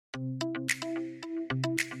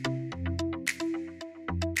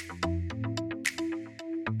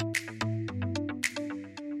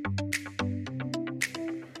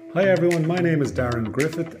Hi everyone, my name is Darren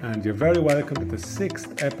Griffith and you're very welcome to the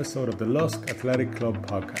 6th episode of the Lusk Athletic Club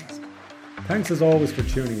podcast. Thanks as always for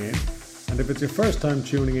tuning in, and if it's your first time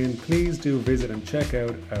tuning in, please do visit and check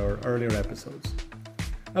out our earlier episodes.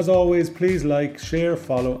 As always, please like, share,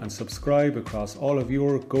 follow and subscribe across all of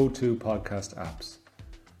your go-to podcast apps.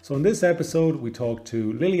 So in this episode we talk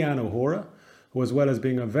to Lilly-Ann O'Hora, who as well as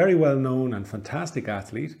being a very well-known and fantastic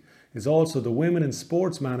athlete, is also the Women in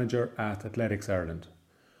Sports Manager at Athletics Ireland.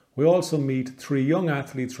 We also meet 3 young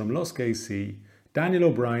athletes from Lusk AC, Daniel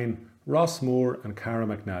O'Brien, Ross Moore and Cara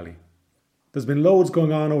McNally. There's been loads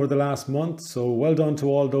going on over the last month, so well done to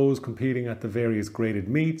all those competing at the various graded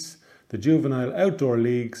meets, the juvenile outdoor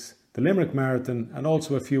leagues, the Limerick Marathon and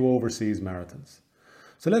also a few overseas marathons.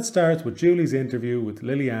 So let's start with Julie's interview with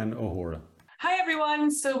Lilly-Ann O'Hora. Hi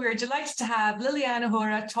everyone, so we're delighted to have Lilly-Ann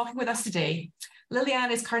O'Hora talking with us today.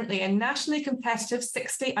 Lilly-Ann is currently a nationally competitive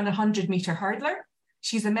 60 and 100 metre hurdler.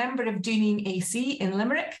 She's a member of Dooneen AC in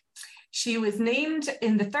Limerick. She was named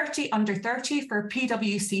in the 30 under 30 for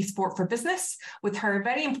PwC Sport for Business, with her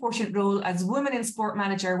very important role as Women in Sport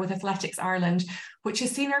Manager with Athletics Ireland, which has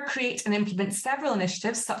seen her create and implement several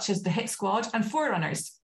initiatives such as the Hit Squad and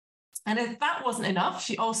Forerunners. And if that wasn't enough,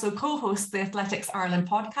 she also co-hosts the Athletics Ireland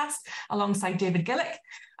podcast alongside David Gillick.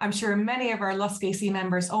 I'm sure many of our Lusk AC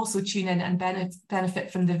members also tune in and benefit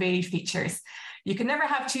from the varied features. You can never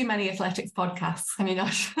have too many athletics podcasts, can you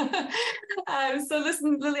not? So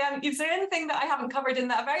listen, Lilly-Ann, is there anything that I haven't covered in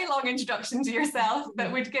that very long introduction to yourself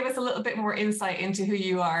that would give us a little bit more insight into who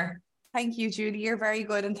you are? Thank you, Julie. You're very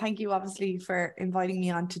good. And thank you, obviously, for inviting me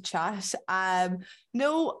on to chat.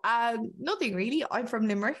 Nothing really. I'm from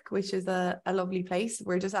Limerick, which is a lovely place.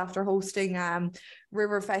 We're just after hosting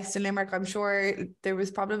Riverfest in Limerick. I'm sure there was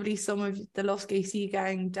probably some of the Lusk AC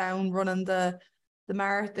gang down running the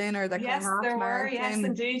marathon or the yes, there were. Yes,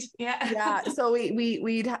 indeed. Yeah. So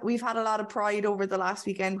we've had a lot of pride over the last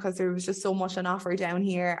weekend because there was just so much on offer down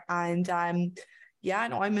here. And I'm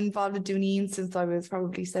involved with Dooneen since I was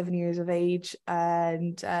probably 7 years of age,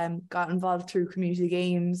 and got involved through community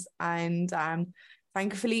games. And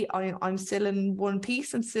thankfully, I'm still in one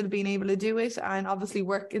piece and still being able to do it, and obviously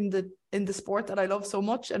work in the sport that I love so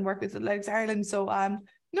much and work with Athletics Ireland. So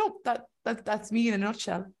that's me in a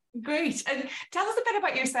nutshell. Great. And tell us a bit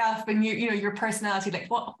about yourself and your personality. Like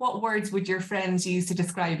what words would your friends use to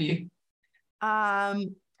describe you?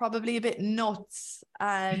 Probably a bit nuts.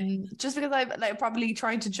 Just because I'm probably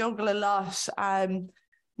trying to juggle a lot.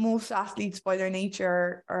 Most athletes by their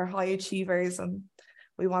nature are high achievers and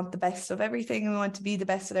we want the best of everything and we want to be the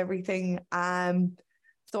best at everything.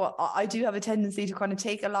 So I do have a tendency to kind of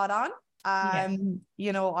take a lot on.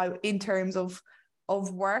 In terms of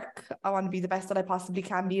work, I want to be the best that I possibly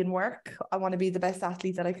can be in work. I want to be the best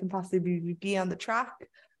athlete that I can possibly be on the track.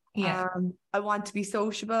 I want to be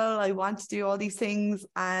sociable. I want to do all these things,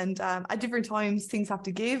 and at different times things have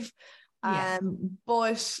to give.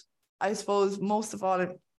 But I suppose most of all,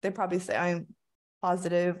 they probably say I'm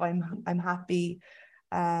positive. I'm happy,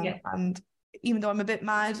 and even though I'm a bit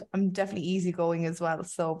mad, I'm definitely easesgoing as well.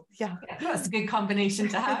 So yeah, that's a good combination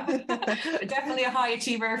to have. Definitely a high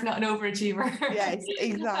achiever, if not an overachiever. Yes,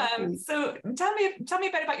 exactly. So tell me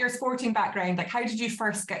a bit about your sporting background. Like, how did you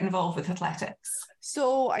first get involved with athletics?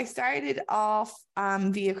 So I started off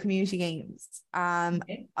via community games.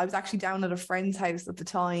 I was actually down at a friend's house at the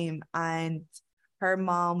time, and her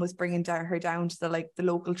mom was bringing her down to the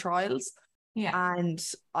local trials. And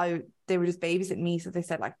they were just babysitting me, so they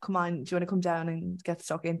said, like, come on, do you want to come down and get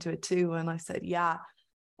stuck into it too? And I said yeah,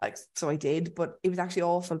 so I did, but it was actually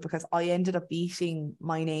awful because I ended up beating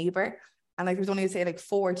my neighbour, and there was only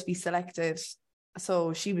 4 to be selected,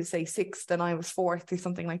 so she was 6th and I was 4th or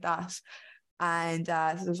something like that. And so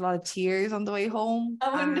there was a lot of tears on the way home.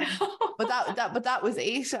 No. But that was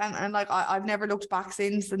it, and I've never looked back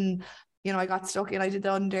since. And I got stuck in, I did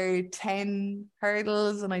the under 10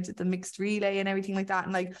 hurdles and I did the mixed relay and everything like that.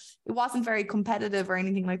 And it wasn't very competitive or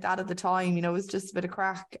anything like that at the time, it was just a bit of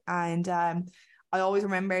crack. And I always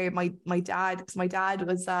remember my dad, because my dad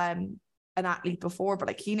was an athlete before,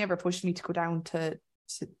 but he never pushed me to go down to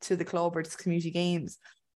the club or to community games.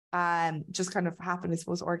 Just kind of happened, I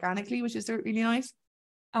suppose, organically, which is really nice.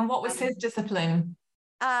 And what was his discipline?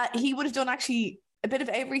 He would have done actually a bit of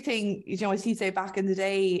everything, as he'd say back in the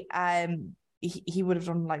day. He would have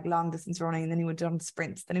done long distance running, and then he would have done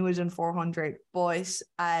sprints, then he would have done 400. But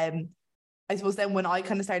I suppose then when I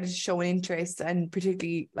kind of started to show an interest, and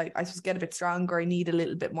particularly I suppose get a bit stronger, I need a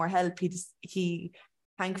little bit more help. He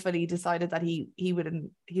thankfully decided that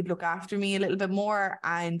he'd look after me a little bit more.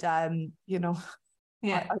 And I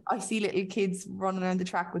see little kids running around the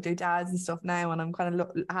track with their dads and stuff now, and I'm kind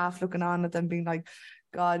of half looking on at them being like,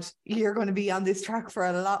 God, you're going to be on this track for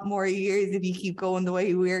a lot more years if you keep going the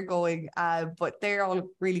way we're going. But they're all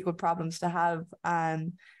really good problems to have.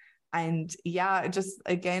 And yeah, just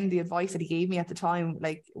again, the advice that he gave me at the time,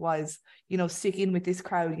 like, was, you know, stick in with this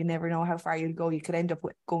crowd. You never know how far you'll go. You could end up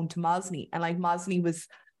going to Mosney. And like, Mosney was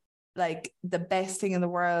like the best thing in the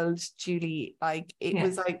world, Julie. Like, it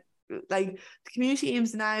was like the community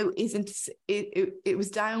games now isn't it was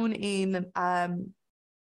down in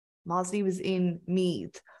Mosney was in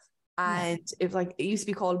Meath, and it was like, it used to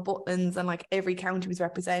be called Butlins, and like every county was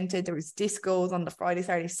represented. There was discos on the Friday,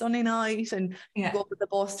 Saturday, Sunday night, and you go with the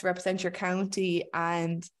bus to represent your county.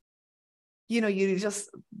 And you know, you just,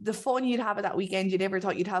 the fun you'd have at that weekend, you never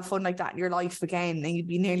thought you'd have fun like that in your life again, and you'd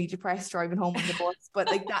be nearly depressed driving home on the bus. But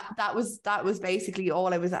like that was basically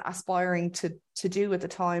all I was aspiring to do at the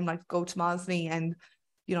time, like go to Mosney. And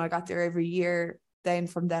you know, I got there every year then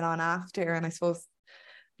from then on after. And I suppose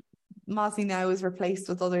Mosney now is replaced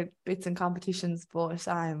with other bits and competitions, but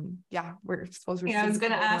yeah, we're supposed to. Yeah, I was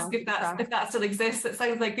going to ask if that still exists. It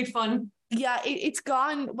sounds like good fun. Yeah, it's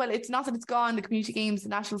gone. Well, it's not that it's gone. The community games, the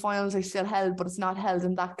national finals are still held, but it's not held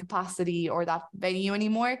in that capacity or that venue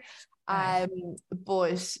anymore. But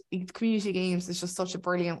community games is just such a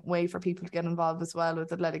brilliant way for people to get involved as well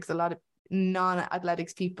with athletics. A lot of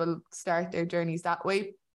non-athletics people start their journeys that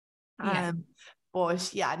way.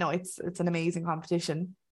 But yeah, no, it's an amazing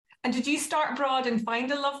competition. And did you start abroad and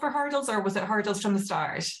find a love for hurdles, or was it hurdles from the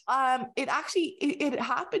start? It actually it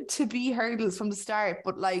happened to be hurdles from the start,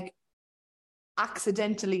 but like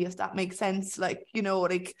accidentally, if that makes sense. Like, you know,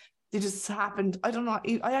 like they just happened. I don't know.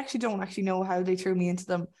 I actually don't know how they threw me into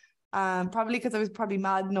them. Probably because I was probably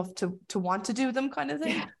mad enough to want to do them, kind of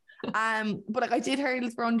thing. But like I did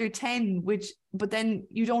hurdles for under 10, but then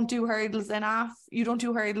you don't do hurdles you don't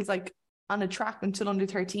do hurdles like on a track until under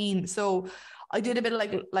 13. So I did a bit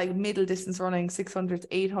of like middle distance running, 600s,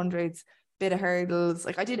 800s, bit of hurdles.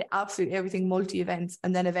 Like I did absolutely everything, multi events,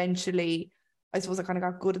 and then eventually I suppose I kind of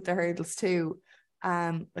got good at the hurdles too.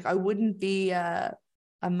 Like I wouldn't be a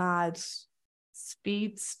mad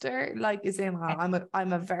speedster, like as in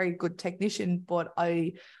I'm a very good technician, but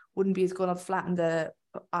I wouldn't be as good on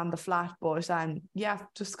the flat. But yeah,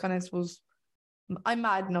 just kind of suppose I'm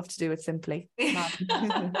mad enough to do it simply.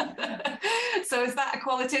 So is that a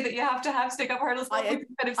quality that you have to stick up hurdles? I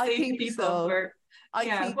think people so. I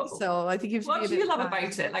think so. I think what do you love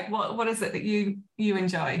about it? Like what is it that you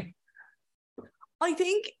enjoy? I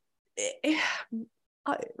think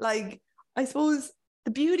I suppose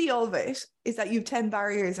the beauty of it is that you've 10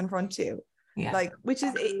 barriers in front of you. Yeah. Like which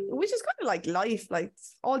is kind of like life. Like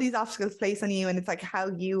all these obstacles placed on you, and it's like how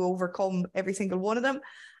you overcome every single one of them.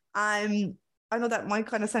 I know that might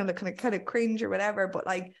kind of sound like kind of cringe or whatever, but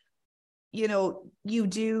like, you know, you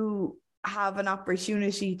do have an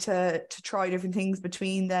opportunity to try different things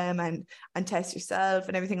between them and test yourself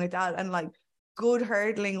and everything like that. And like good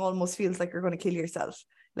hurdling almost feels like you're going to kill yourself,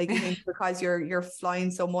 like because you're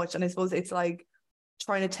flying so much. And I suppose it's like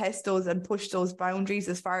trying to test those and push those boundaries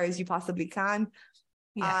as far as you possibly can.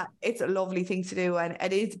 It's a lovely thing to do, and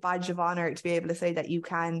it is a badge of honor to be able to say that you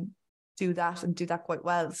can do that and do that quite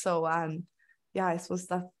well. So yeah, I suppose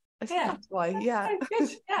that's why. Yeah. Good.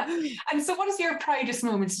 Yeah. And so what is your proudest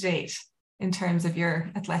moment to date in terms of your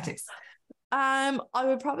athletics? I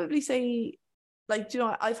would probably say, like, you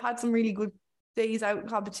know, I've had some really good days out in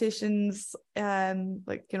competitions,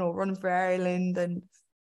 like, you know, running for Ireland and,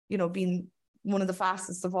 you know, being one of the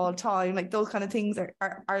fastest of all time. Like those kind of things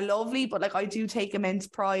are lovely, but like I do take immense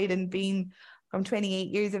pride in being, I'm 28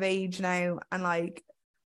 years of age now, and like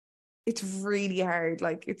it's really hard.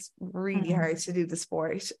 Like it's really hard to do the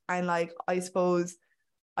sport. And like I suppose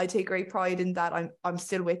I take great pride in that I'm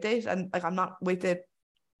still with it, and like I'm not with it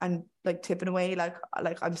and like tipping away, like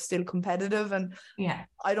I'm still competitive. And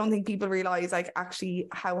I don't think people realize like actually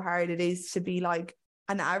how hard it is to be like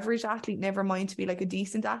an average athlete, never mind to be like a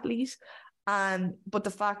decent athlete. But the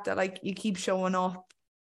fact that like you keep showing up,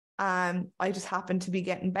 I just happen to be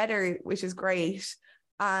getting better, which is great.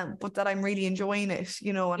 But that I'm really enjoying it,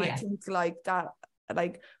 you know. And I think like that,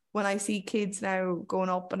 like when I see kids now going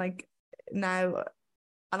up and like now,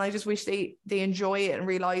 and I just wish they enjoy it and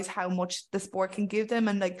realize how much the sport can give them,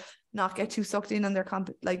 and like not get too sucked in on their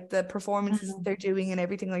like the performances they're doing and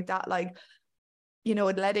everything like that. Like, you know,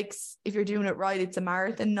 athletics, if you're doing it right, it's a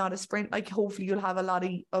marathon, not a sprint. Like hopefully you'll have a lot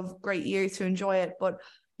of great years to enjoy it, but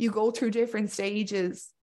you go through different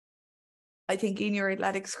stages, I think, in your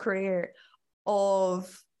athletics career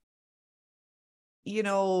of, you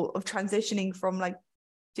know, of transitioning from like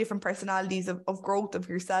different personalities of growth of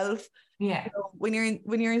yourself. Yeah. You know, when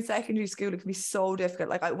you're in secondary school, it can be so difficult.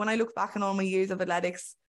 Like when I look back on all my years of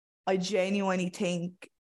athletics, I genuinely think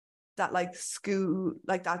that like school,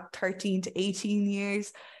 like that 13 to 18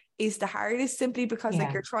 years is the hardest, simply because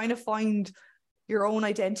like you're trying to find your own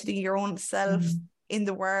identity, your own self in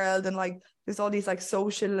the world, and like there's all these like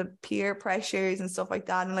social peer pressures and stuff like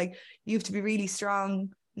that, and like you have to be really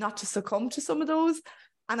strong not to succumb to some of those.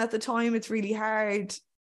 And at the time it's really hard,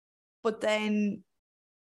 but then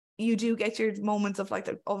you do get your moments of like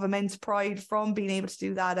of immense pride from being able to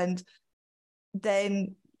do that. And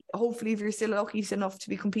then hopefully if you're still lucky enough to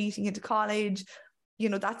be competing into college, you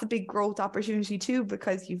know, that's a big growth opportunity too,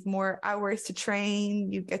 because you've more hours to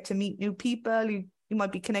train, you get to meet new people, you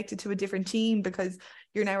might be connected to a different team because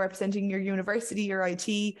you're now representing your university, your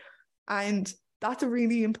IT. And that's a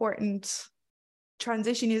really important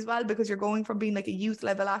transition as well, because you're going from being like a youth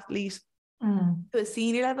level athlete to a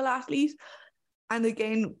senior level athlete. And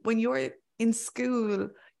again, when you're in school,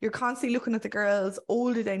 you're constantly looking at the girls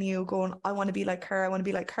older than you going, I want to be like her, I want to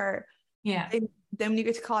be like her. Yeah. And then when you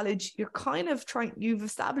get to college, you're kind of you've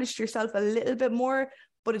established yourself a little bit more,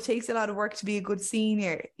 but it takes a lot of work to be a good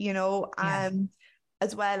senior, you know,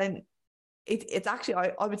 as well. And it's actually,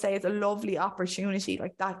 I would say it's a lovely opportunity,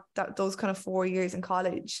 like that those kind of 4 years in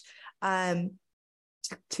college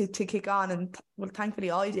to kick on. And well,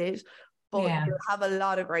 thankfully I did, but you'll have a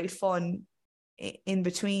lot of great fun in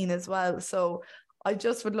between as well. So I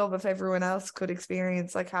just would love if everyone else could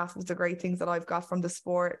experience like half of the great things that I've got from the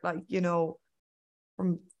sport, like, you know,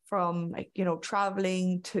 from like, you know,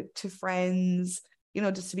 traveling to friends, you know,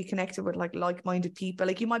 just to be connected with like-minded people.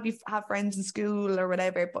 Like you might have friends in school or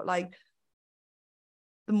whatever, but like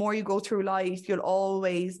the more you go through life, you'll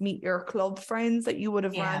always meet your club friends that you would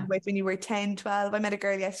have ran with when you were 10, 12. I met a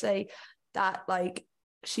girl yesterday that like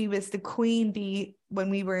she was the queen bee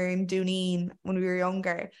when we were in Duneen when we were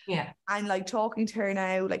younger. Yeah. And like talking to her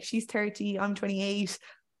now, like she's 30, I'm 28.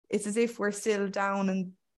 It's as if we're still down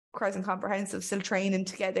in Crescent Comprehensive, still training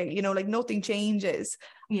together, you know, like nothing changes.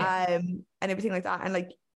 And everything like that. And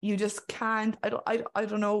like you just can't, I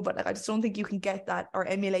don't know, but like I just don't think you can get that or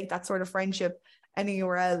emulate that sort of friendship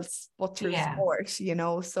anywhere else but through sport, you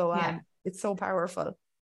know. So it's so powerful.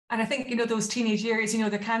 And I think, you know, those teenage years, you know,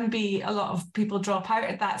 there can be a lot of people drop out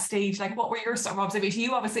at that stage. Like, what were your sort of observations?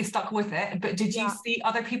 You obviously stuck with it, but did you see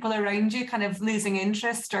other people around you kind of losing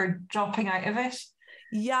interest or dropping out of it?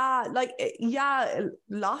 Yeah,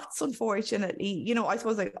 lots, unfortunately. You know, I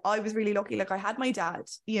suppose like I was really lucky. Like I had my dad,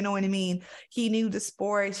 you know what I mean? He knew the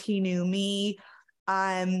sport, he knew me.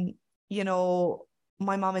 You know,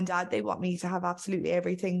 my mom and dad, they want me to have absolutely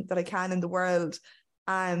everything that I can in the world.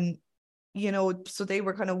 You know, so they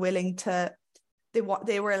were kind of willing to, they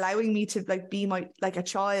were allowing me to like be like a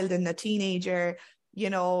child and a teenager, you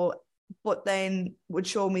know, but then would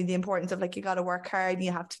show me the importance of like, you got to work hard and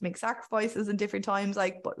you have to make sacrifices in different times.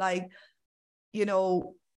 Like, but like, you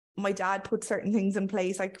know, my dad put certain things in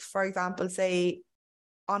place. Like, for example, say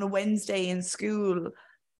on a Wednesday in school,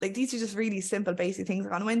 like these are just really simple, basic things.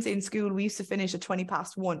 Like on a Wednesday in school, we used to finish at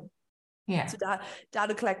 1:20. Yeah. So dad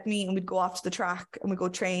would collect me and we'd go off to the track and we'd go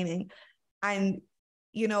training. And,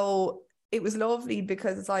 you know, it was lovely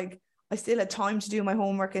because it's like, I still had time to do my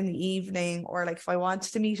homework in the evening, or like if I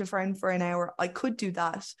wanted to meet a friend for an hour, I could do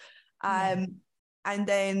that. And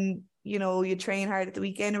then, you know, you train hard at the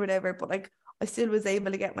weekend or whatever, but like I still was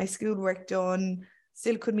able to get my schoolwork done,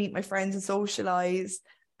 still could meet my friends and socialize.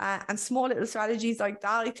 And small little strategies like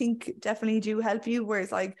that, I think definitely do help you.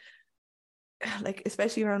 Whereas like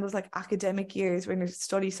especially around those like academic years when you're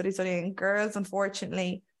studying, girls,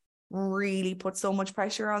 unfortunately, really put so much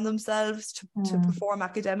pressure on themselves to perform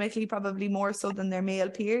academically, probably more so than their male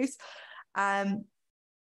peers.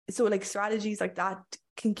 So like strategies like that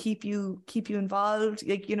can keep you involved,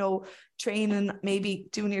 like, you know, training, maybe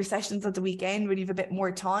doing your sessions at the weekend when you have a bit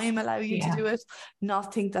more time, allow you to do it,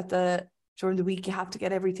 not think that during the week you have to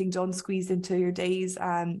get everything done, squeezed into your days.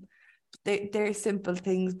 They're simple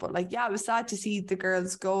things, but like, yeah, it was sad to see the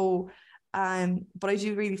girls go. But I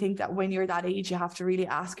do really think that when you're that age, you have to really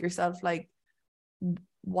ask yourself, like,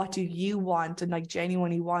 what do you want, and like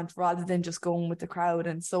genuinely want, rather than just going with the crowd.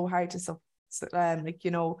 And it's so hard to like,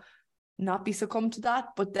 you know, not be succumb to that.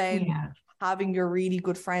 But then having your really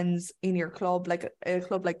good friends in your club, like a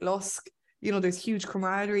club like Lusk, you know, there's huge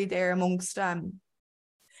camaraderie there amongst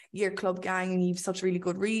your club gang, and you've such really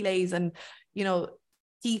good relays, and, you know,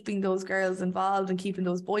 keeping those girls involved and keeping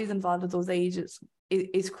those boys involved at those ages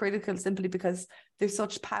is critical, simply because there's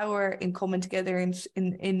such power in coming together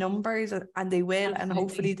in numbers, and they will. Absolutely. And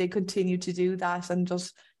hopefully they continue to do that. And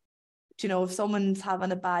just, you know, if someone's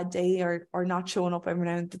having a bad day or not showing up every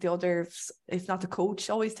now and then, the other, if not the coach,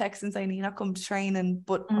 always texting saying you're not coming to training,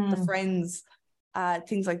 but the friends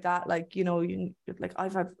things like that. Like, you know, like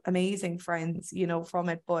I've had amazing friends, you know, from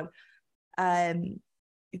it, but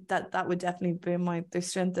that would definitely be the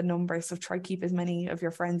strength in numbers. So try keep as many of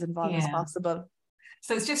your friends involved as possible.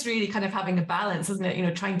 So it's just really kind of having a balance, isn't it? You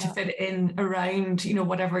know, trying to fit it in around, you know,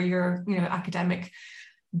 whatever your, you know, academic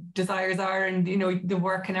desires are, and, you know, the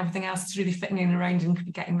work and everything else is really fitting in around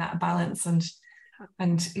and getting that balance and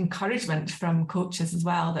encouragement from coaches as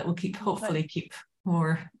well that will hopefully keep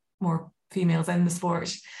more females in the sport.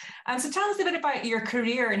 So tell us a bit about your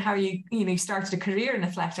career and how you started a career in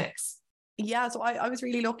athletics. Yeah, so I was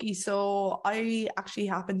really lucky. So I actually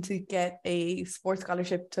happened to get a sports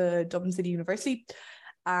scholarship to Dublin City University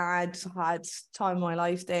and had time of my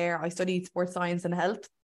life there. I studied sports science and health,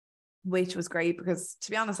 which was great because, to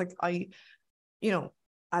be honest, like you know,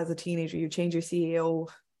 as a teenager, you change your CEO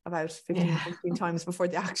about 15 times before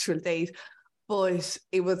the actual date. But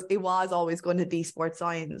it was always going to be sports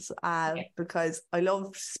science because I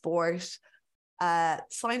love sport.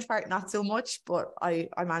 Science part not so much, but I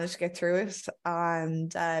managed to get through it.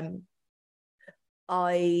 And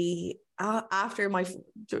I after my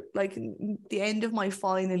like the end of my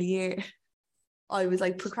final year, I was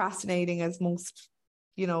like procrastinating, as most,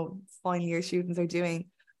 you know, final year students are doing.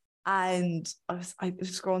 And I was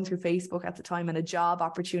scrolling through Facebook at the time, and a job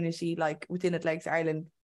opportunity like within Athletics Ireland,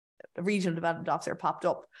 a regional development officer, popped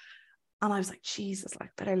up. And I was like, Jesus,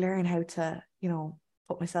 like, better learn how to, you know,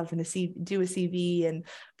 put myself in do a CV and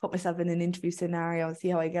put myself in an interview scenario and see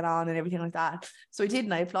how I get on and everything like that. So I did,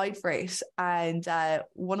 and I applied for it. And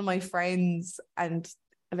one of my friends and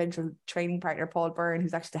eventual training partner, Paul Byrne,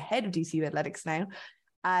 who's actually the head of DCU Athletics now,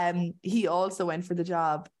 he also went for the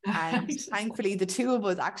job. And thankfully the two of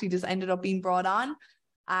us actually just ended up being brought on.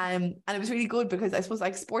 And it was really good because I suppose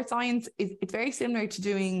like sports science it's very similar to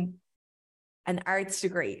doing an arts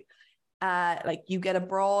degree. Like you get a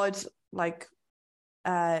broad like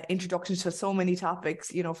introduction to so many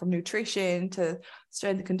topics, you know, from nutrition to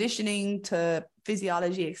strength and conditioning to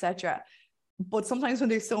physiology, etc. But sometimes when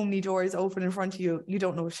there's so many doors open in front of you, you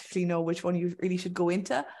don't really know which one you really should go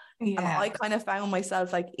into. And I kind of found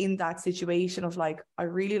myself like in that situation of like, I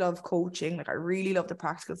really love coaching. Like I really love the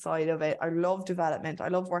practical side of it. I love development. I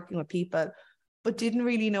love working with people, but didn't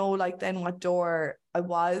really know like then what door I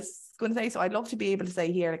was going to say. So I'd love to be able to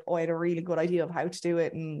say here, like, oh, I had a really good idea of how to do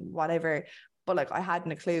it and whatever, but like I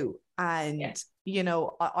hadn't a clue. And, you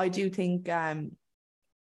know, I do think, I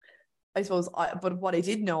suppose, but what I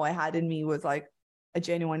did know I had in me was like a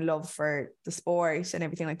genuine love for the sport and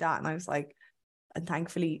everything like that. And I was like, and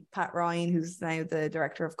thankfully Pat Ryan, who's now the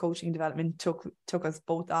director of coaching and development, took us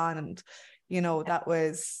both on. And, you know, that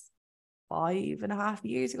was 5.5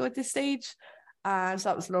 years ago at this stage. So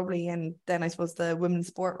that was lovely. And then I suppose the women's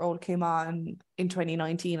sport role came on in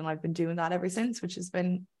 2019, and I've been doing that ever since, which has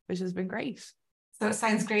been great. So it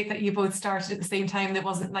sounds great that you both started at the same time. That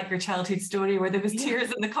wasn't like your childhood story where there was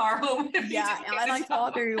tears in the car home. Yeah, and I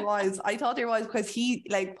thought there was. I thought there was because he,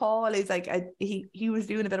 like, Paul is like he was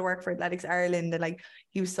doing a bit of work for Athletics Ireland, and like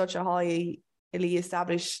he was such a highly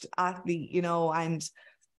established athlete, you know, and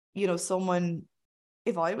you know, someone,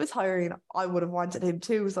 if I was hiring, I would have wanted him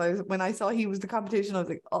too. So when I saw he was the competition, I was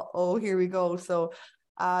like, oh, here we go. So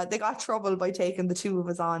they got trouble by taking the two of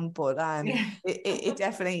us on, but it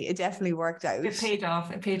definitely worked out. It paid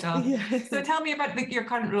off. Yeah. So tell me about your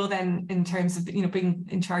current role then, in terms of, you know, being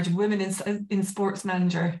in charge of women in sports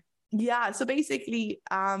manager. Yeah, so basically,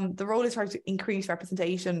 the role is trying to increase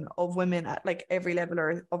representation of women at like every level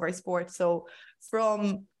of our sport. So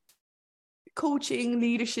from coaching,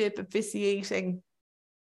 leadership, officiating,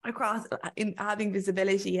 across in having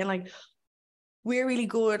visibility, and like we're really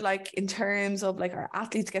good like in terms of like our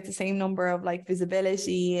athletes get the same number of like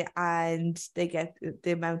visibility, and they get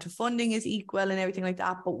the amount of funding is equal and everything like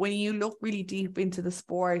that. But when you look really deep into the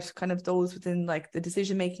sport, kind of those within like the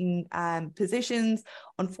decision making positions,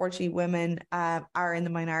 unfortunately women are in the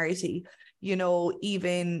minority. You know,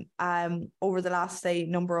 even over the last say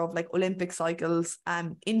number of like Olympic cycles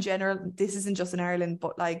in general, this isn't just in Ireland,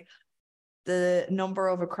 but like the number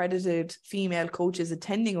of accredited female coaches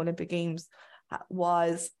attending Olympic Games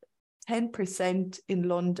was 10% in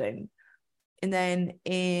London. And then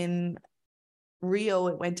in Rio,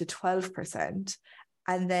 it went to 12%.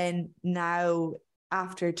 And then now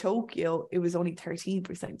after Tokyo, it was only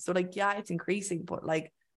 13%. So like, yeah, it's increasing, but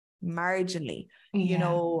like marginally, you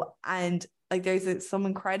know, and like there's some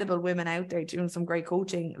incredible women out there doing some great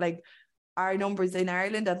coaching. Like our numbers in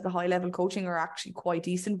Ireland at the high level coaching are actually quite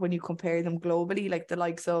decent when you compare them globally, like the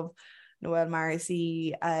likes of Noelle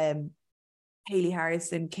Marcy, Hayley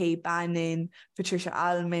Harrison, Kay Bannon, Patricia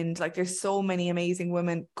Almond. Like there's so many amazing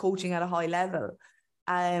women coaching at a high level.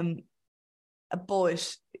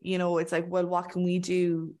 But, you know, it's like, well, what can we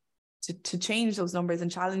do to change those numbers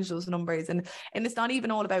and challenge those numbers? And it's not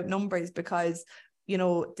even all about numbers, because, you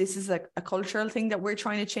know, this is like a cultural thing that we're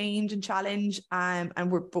trying to change and challenge.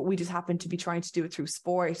 But we just happen to be trying to do it through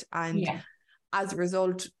sport. And as a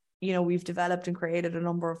result, you know, we've developed and created a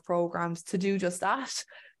number of programs to do just that.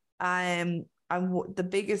 And the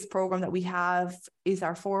biggest program that we have is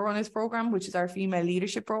our Forerunners program, which is our female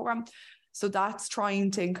leadership program. So that's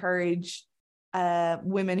trying to encourage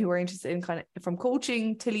women who are interested in kind of from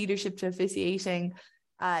coaching to leadership to officiating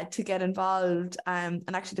to get involved. And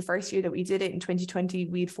actually the first year that we did it in 2020,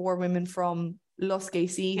 we had 4 women from Lusk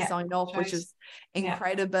AC signed up, which is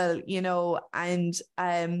incredible, you know. And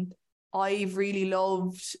I've really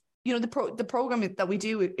loved, you know, the program that we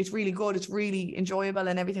do. It's really good. It's really enjoyable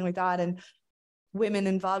and everything like that. And women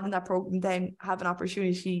involved in that program then have an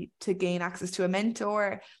opportunity to gain access to a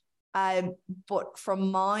mentor. But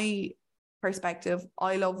from my perspective,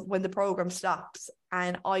 I love when the program stops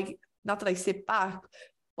and not that I sit back,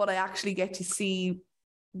 but I actually get to see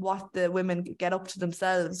what the women get up to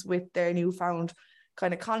themselves with their newfound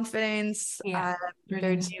kind of confidence,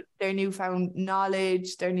 their newfound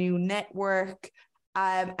knowledge, their new network.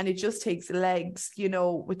 And it just takes legs, you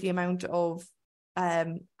know, with the amount of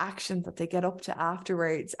actions that they get up to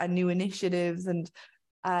afterwards and new initiatives. And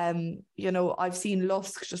you know, I've seen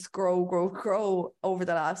Lusk just grow over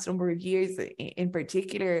the last number of years in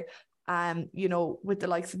particular. You know, with the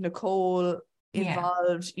likes of Nicole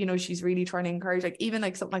involved, you know, she's really trying to encourage, like, even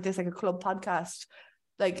like something like this, like a club podcast,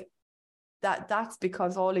 like that's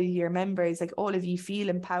because all of your members, like all of you, feel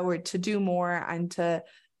empowered to do more and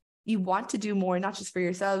you want to do more, not just for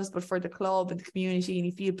yourselves, but for the club and the community, and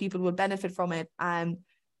you feel people will benefit from it. And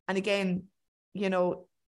again, you know,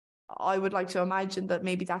 I would like to imagine that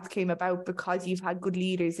maybe that came about because you've had good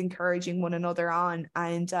leaders encouraging one another on.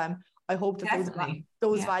 And I hope that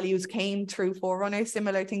those values came through Forerunners,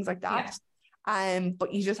 similar things like that.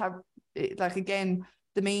 But you just have, like, again,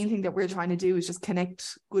 the main thing that we're trying to do is just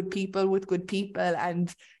connect good people with good people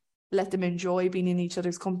and let them enjoy being in each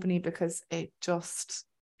other's company, because it just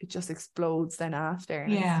explodes then after.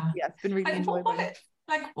 And it's been really enjoyable.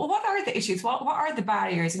 What are the issues? What are the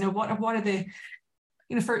barriers? You know, what are the,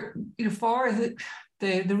 you know, for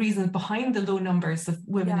the reasons behind the low numbers of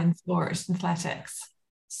women in sport and athletics?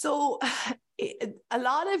 So a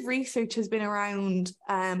lot of research has been around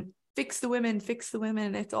fix the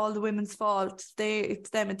women, it's all the women's fault, it's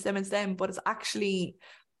them. But it's actually,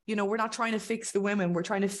 you know, we're not trying to fix the women, we're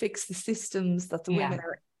trying to fix the systems that the women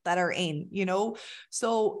are in, you know.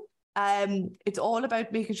 So it's all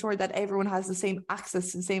about making sure that everyone has the same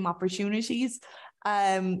access to the same opportunities,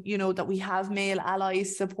 you know, that we have male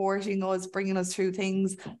allies supporting us, bringing us through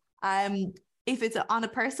things. If it's on a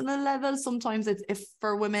personal level, sometimes if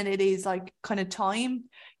for women it is like kind of time,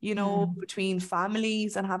 you know, between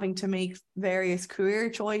families and having to make various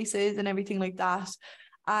career choices and everything like that.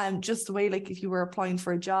 Just the way, like, if you were applying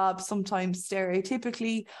for a job, sometimes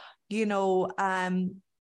stereotypically, you know,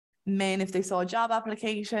 men, if they saw a job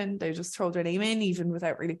application, they just throw their name in even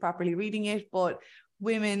without really properly reading it. But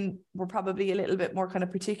women were probably a little bit more kind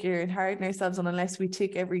of particular and hard on ourselves, and unless we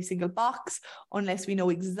tick every single box, unless we know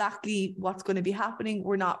exactly what's going to be happening,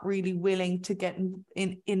 we're not really willing to get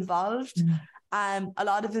involved. A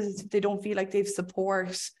lot of it, they don't feel like they've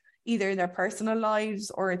support either in their personal lives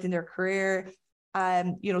or in their career.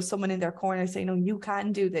 You know, someone in their corner saying, no, you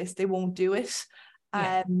can do this, they won't do it.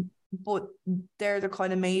 But they're the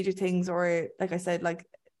kind of major things. Or like I said, like,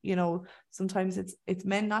 you know, sometimes it's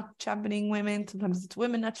men not championing women, sometimes it's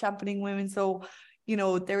women not championing women. So, you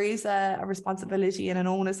know, there is a responsibility and an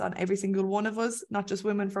onus on every single one of us, not just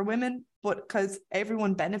women for women, but because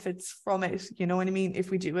everyone benefits from it, you know what I mean, if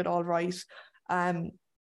we do it all right.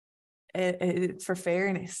 It's for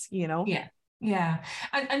fairness, you know.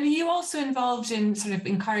 And you also involved in sort of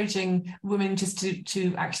encouraging women just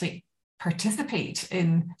to actually participate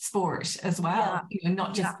in sport as well, you know,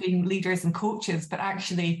 not just being leaders and coaches, but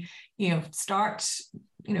actually, you know, start,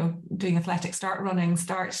 you know, doing athletics, start running,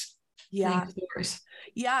 start playing sport.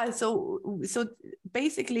 So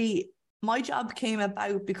basically my job came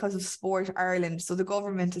about because of Sport Ireland. So the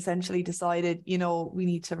government essentially decided, you know, we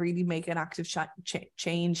need to really make an active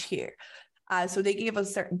change here. So they gave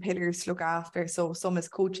us certain pillars to look after. So some is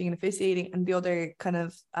coaching and officiating, and the other kind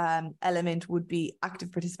of element would be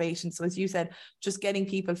active participation. So as you said, just getting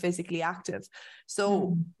people physically active.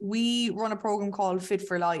 So we run a program called Fit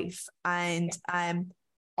for Life, and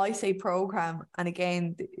I say program, and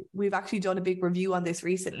again, we've actually done a big review on this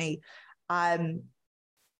recently,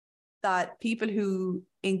 that people who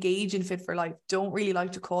engage in Fit for Life don't really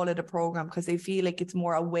like to call it a program because they feel like it's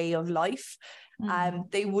more a way of life.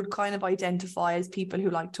 They would kind of identify as people who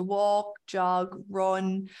like to walk, jog,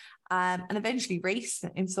 run, and eventually race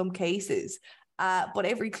in some cases. But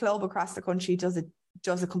every club across the country does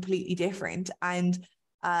it completely different. And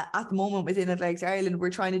at the moment within Athletics Ireland, we're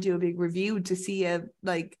trying to do a big review to see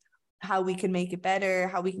like how we can make it better,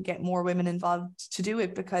 how we can get more women involved to do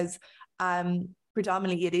it, because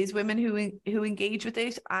predominantly it is women who engage with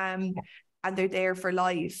it, and they're there for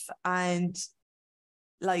life. And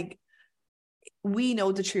like, we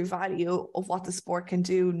know the true value of what the sport can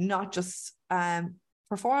do, not just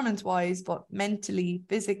performance wise, but mentally,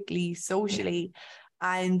 physically, socially.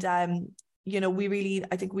 And I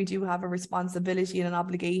think we do have a responsibility and an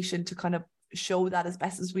obligation to kind of show that as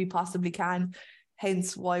best as we possibly can.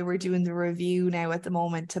 Hence why we're doing the review now at the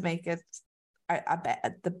moment, to make it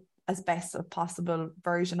as best a possible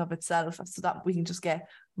version of itself, so that we can just get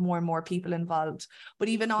more and more people involved. But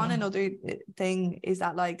even on another thing is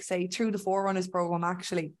that, like, say through the Forerunners program,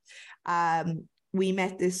 actually, we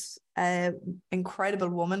met this incredible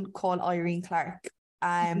woman called Irene Clark.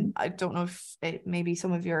 I don't know if maybe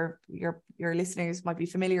some of your listeners might be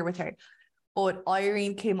familiar with her, but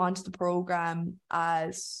Irene came onto the program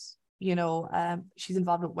as, she's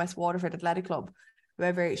involved with West Waterford Athletic Club.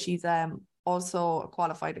 However, she's also a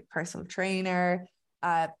qualified personal trainer,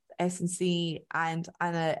 S&C, and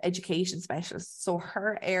an education specialist. So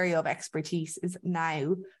her area of expertise is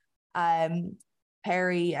now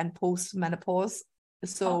peri and post menopause.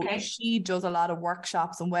 So she does a lot of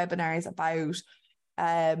workshops and webinars about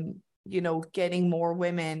getting more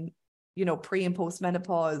women, pre and post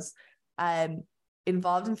menopause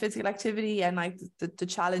involved in physical activity, and like the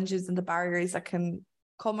challenges and the barriers that can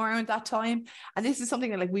come around that time. And this is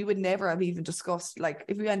something that, like, we would never have even discussed. Like,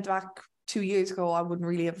 if we went back 2 years ago, I wouldn't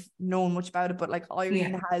really have known much about it. But like,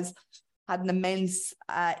 Irene has had an immense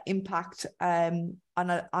impact on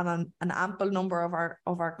an ample number of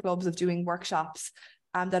our clubs of doing workshops,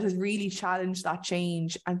 that has really challenged that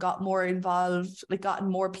change and gotten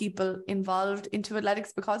more people involved into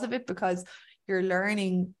athletics because of it, because you're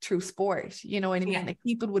learning through sport, you know what I mean? Like,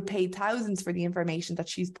 people would pay thousands for the information that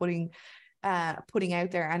she's putting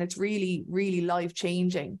out there, and it's really, really life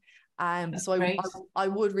changing. So I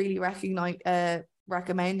would really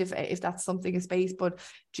recommend if that's something in space. But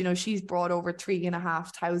she's brought over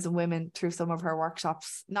 3,500 women through some of her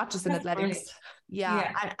workshops, not just in athletics.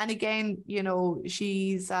 And again,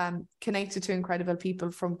 she's connected to incredible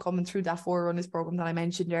people from coming through that Forerunners program that I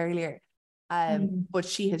mentioned earlier. But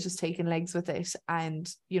she has just taken legs with it and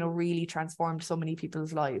really transformed so many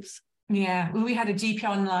people's lives. Yeah, well, we had a GP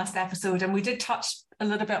on last episode, and we did touch a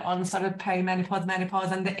little bit on sort of perimenopause,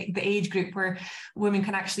 menopause, and the age group where women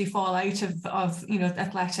can actually fall out of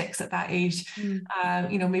athletics at that age.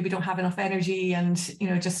 Maybe don't have enough energy, and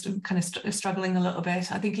just kind of struggling a little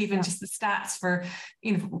bit. I think even just the stats for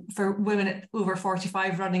women over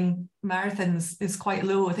 45 running marathons is quite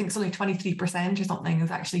low. I think it's only 23% or something is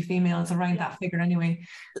actually females, around that figure anyway.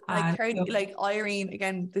 Like Irene,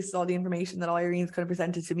 again, this is all the information that Irene's kind of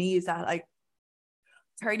presented to me, is that like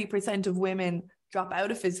 30% of women drop out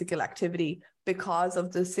of physical activity because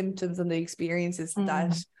of the symptoms and the experiences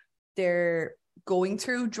that they're going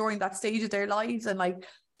through during that stage of their lives. And like,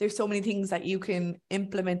 there's so many things that you can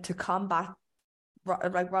implement to combat,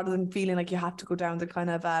 like, rather than feeling like you have to go down the kind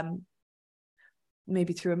of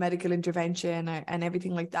maybe through a medical intervention and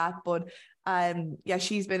everything like that. But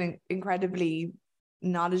she's been incredibly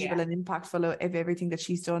knowledgeable and impactful of everything that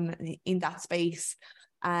she's done in that space.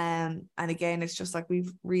 And again, it's just like,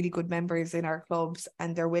 we've really good members in our clubs,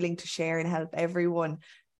 and they're willing to share and help everyone.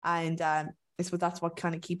 And that's what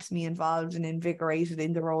kind of keeps me involved and invigorated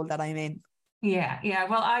in the role that I'm in. Yeah.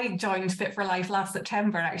 Well, I joined Fit for Life last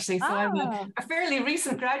September, actually. So I'm a fairly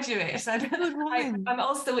recent graduate. And I'm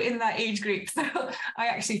also in that age group. So I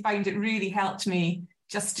actually find it really helped me,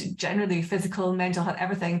 just generally physical, mental health,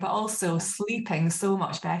 everything, but also sleeping so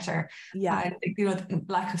much better.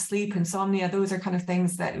 Lack of sleep, insomnia, those are kind of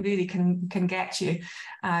things that really can get you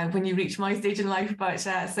when you reach my stage in life. But it's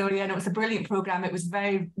a brilliant program. It was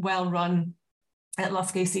very well run at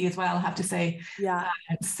Lusk AC as well, I have to say.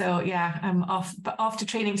 I'm off to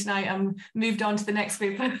training tonight. I'm moved on to the next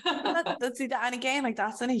group. That's it. And again, like,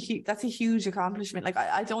 that's a huge accomplishment. Like,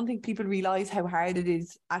 I don't think people realize how hard it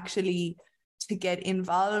is actually to get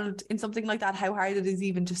involved in something like that, how hard it is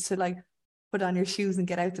even just to like put on your shoes and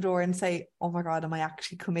get out the door and say, oh my God, am I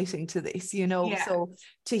actually committing to this? So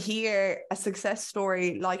to hear a success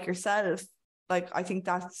story like yourself, like, I think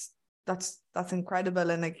that's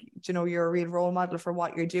incredible. And like, you're a real role model for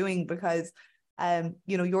what you're doing, because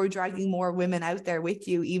you're dragging more women out there with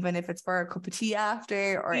you, even if it's for a cup of tea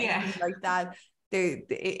after or anything like that.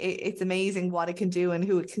 It's amazing what it can do and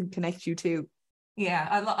who it can connect you to.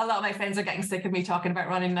 Yeah, a lot of my friends are getting sick of me talking about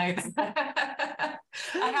running now.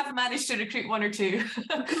 I have managed to recruit one or two.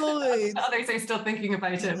 Good. Others are still thinking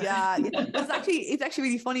about it. Yeah. Well, it's actually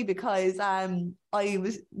really funny because I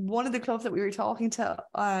was one of the clubs that we were talking to.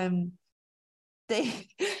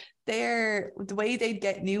 The way they'd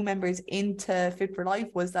get new members into Fit for Life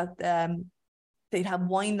was that they'd have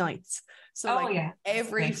wine nights. So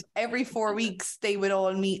every 4 weeks they would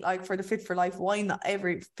all meet like for the Fit for Life wine night,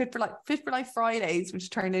 every Fit for Life Fridays, which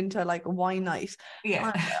turned into like a wine night.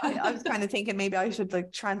 Yeah. I was kind of thinking maybe I should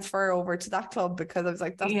like transfer over to that club because I was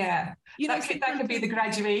like, that could be the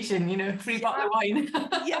graduation, free bottle of wine.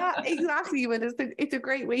 Yeah, exactly. But it's a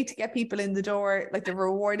great way to get people in the door, like they're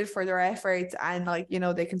rewarded for their efforts and like,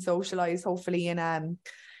 they can socialize hopefully in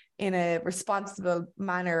a responsible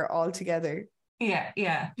manner altogether. Yeah.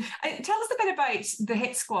 Tell us a bit about the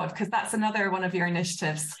HIT Squad, because that's another one of your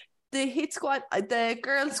initiatives. The HIT Squad, the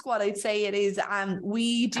girls squad, I'd say it is.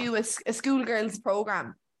 We do a schoolgirls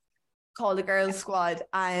program called the Girls Squad,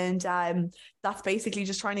 and that's basically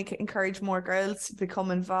just trying to encourage more girls to become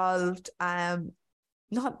involved.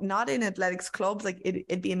 Not in athletics clubs, like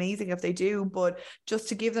it'd be amazing if they do, but just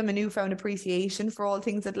to give them a newfound appreciation for all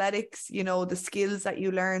things athletics. The skills that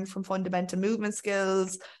you learn from fundamental movement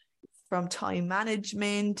skills, from time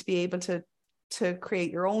management, be able to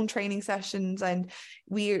create your own training sessions. And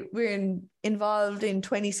we're involved in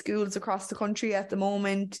 20 schools across the country at the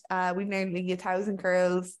moment. We've nearly 1,000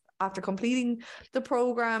 girls after completing the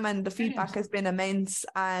program, and the feedback has been immense.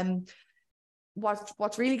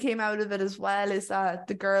 What really came out of it as well is that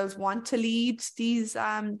the girls want to lead these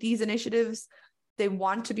initiatives. They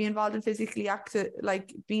want to be involved in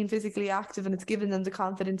being physically active, and it's given them the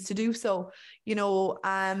confidence to do so.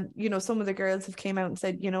 Some of the girls have came out and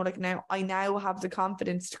said, now I have the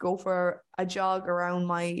confidence to go for a jog around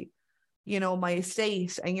my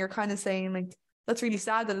estate. And you're kind of saying like, that's really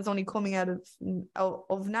sad that it's only coming out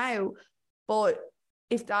of now. But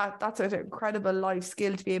if that's an incredible life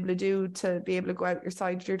skill to be able to go out your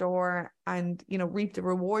side your door and, reap the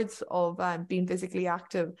rewards of being physically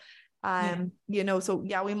active. So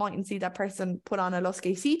we mightn't see that person put on a Lusk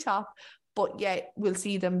AC top, but yet we'll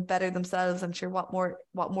see them better themselves. And sure, what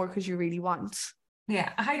more could you really want?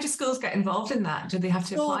 Yeah. How do schools get involved in that? Do they have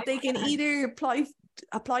to apply? They can either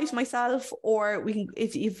apply to myself, or we can,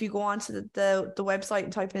 if you go onto the website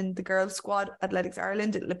and type in the Girls Squad Athletics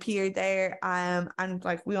Ireland, it'll appear there. And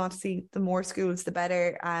like, we want to see the more schools the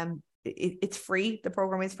better. It's free. The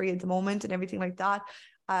program is free at the moment and everything like that.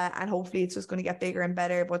 And hopefully it's just going to get bigger and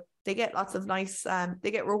better, but they get lots of nice,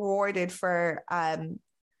 they get rewarded for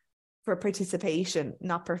participation,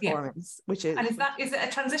 not performance, which is. And is it a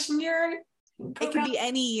transition year program? It can be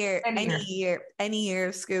any year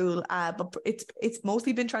of school, but it's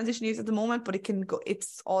mostly been transition years at the moment, but it can go,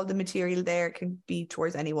 it's all the material there can be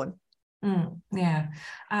towards anyone.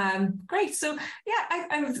 Great. So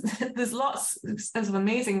there's lots of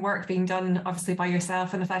amazing work being done, obviously by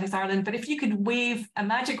yourself and Athletics Ireland, but if you could wave a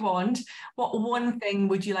magic wand, what one thing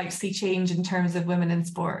would you like to see change in terms of women in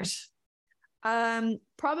sport?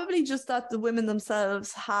 Probably just that the women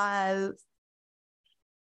themselves have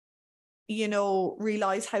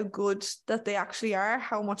realize how good that they actually are,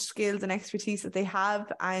 how much skills and expertise that they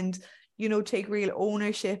have, and take real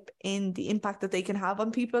ownership in the impact that they can have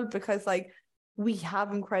on people, because like, we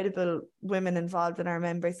have incredible women involved in our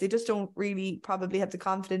members. They just don't really probably have the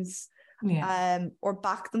confidence or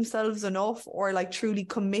back themselves enough, or like truly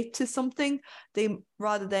commit to something. They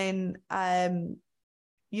rather than and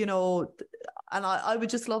I would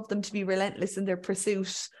just love them to be relentless in their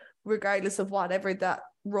pursuit, regardless of whatever that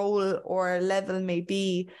role or level may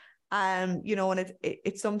be. And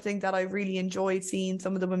it's something that I've really enjoyed seeing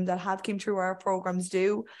some of the women that have came through our programs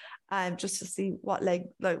do, just to see what like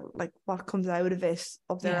what comes out of it,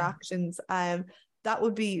 of their actions. That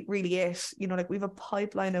would be really it. Like, we have a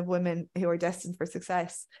pipeline of women who are destined for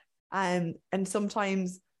success. And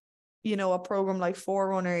sometimes, a program like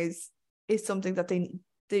Forerunners is something that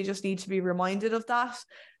they just need to be reminded of that.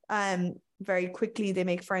 Very quickly, they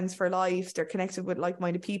make friends for life. They're connected with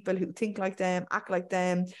like-minded people who think like them, act like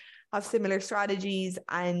them, have similar strategies,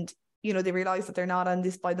 and they realize that they're not on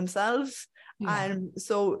this by themselves. And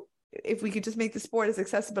so if we could just make the sport as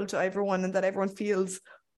accessible to everyone, and that everyone feels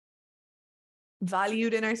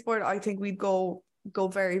valued in our sport, I think we'd go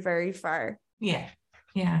very, very far.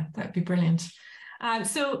 That'd be brilliant.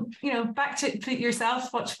 So back to yourself,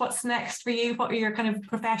 what's next for you? What are your kind of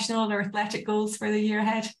professional or athletic goals for the year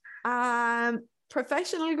ahead?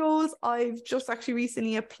 professional goals, I've just actually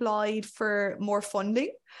recently applied for more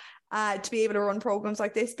funding to be able to run programs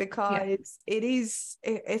like this, because it's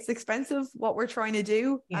expensive what we're trying to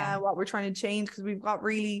do, what we're trying to change, because we've got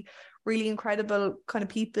really incredible kind of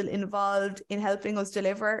people involved in helping us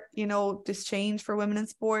deliver, you know, this change for women in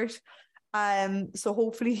sport. So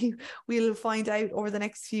hopefully we'll find out over the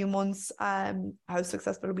next few months how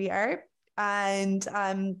successful we are. And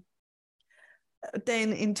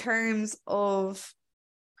then in terms of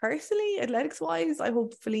personally, athletics wise, I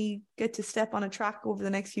hopefully get to step on a track over the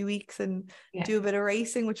next few weeks and do a bit of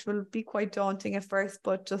racing, which will be quite daunting at first,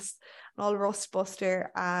 but just an all rust buster,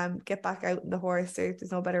 get back out on the horse.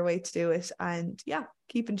 There's no better way to do it, and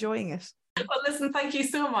keep enjoying it. Well, listen, thank you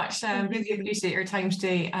so much. Really appreciate your time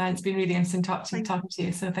today, and it's been really interesting talking to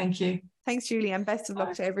you, so thank you. Thanks, Julie, and best of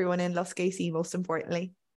luck to everyone in Lusk AC, most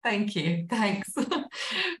importantly. Thank you. Thanks.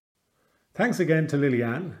 Thanks again to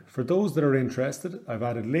Lilly-Ann. For those that are interested, I've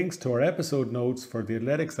added links to our episode notes for the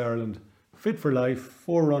Athletics Ireland, Fit for Life,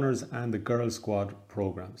 Forerunners and the Girls Squad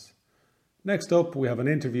programmes. Next up, we have an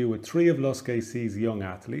interview with 3 of Lusk AC's young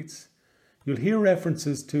athletes. You'll hear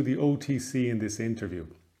references to the OTC in this interview.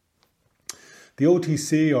 The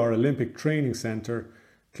OTC, or Olympic Training Centre,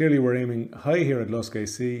 clearly we're aiming high here at Lusk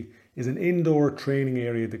AC, is an indoor training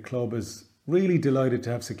area the club is really delighted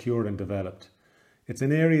to have secured and developed. It's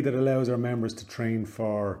an area that allows our members to train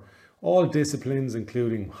for all disciplines,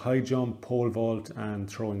 including high jump, pole vault and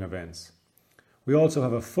throwing events. We also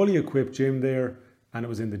have a fully equipped gym there, and it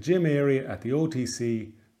was in the gym area at the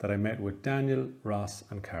OTC that I met with Daniel, Ross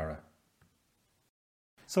and Cara.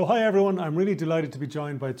 So hi everyone, I'm really delighted to be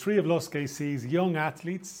joined by 3 of Lusk AC's young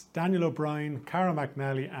athletes, Daniel O'Brien, Cara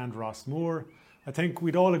McNally and Ross Moore. I think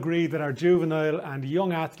we'd all agree that our juvenile and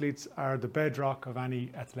young athletes are the bedrock of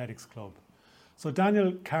any athletics club. So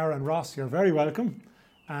Daniel, Cara and Ross, you're very welcome,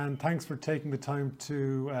 and thanks for taking the time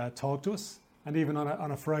to talk to us, and even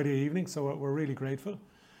on a Friday evening, so we're really grateful.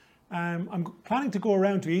 I'm planning to go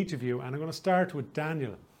around to each of you, and I'm going to start with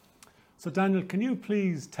Daniel. So Daniel, can you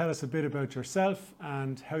please tell us a bit about yourself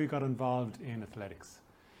and how you got involved in athletics?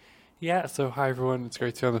 Yeah, so hi everyone, it's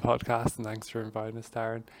great to be on the podcast and thanks for inviting us,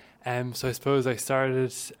 Darren. So I suppose I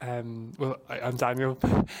started, I'm Daniel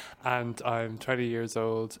and I'm 20 years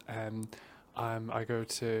old. I go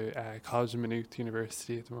to college in Maynooth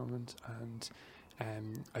University at the moment,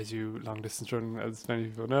 and I do long distance running, as many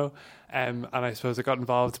people know. And I suppose I got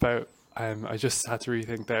involved about, I just had to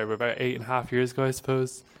rethink there, but about 8.5 years ago, I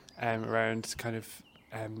suppose, around kind of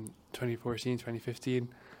 2014, 2015.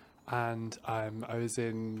 And I was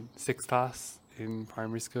in 6th class in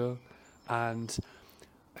primary school, and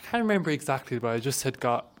I can't remember exactly, but I just had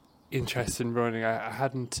got interested in running.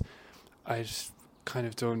 I just kind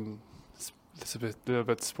of done a little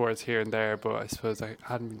bit of sports here and there, but I suppose I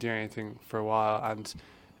hadn't been doing anything for a while,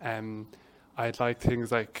 and I'd like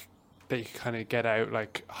things like that you kind of get out,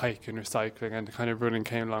 like hiking or cycling, and the kind of running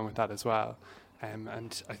came along with that as well.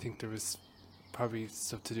 And I think there was probably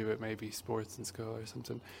stuff to do with maybe sports in school or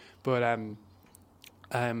something. But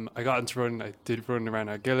I got into running. I did run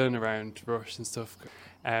around Gillen, around Rush and stuff.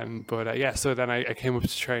 So then I came up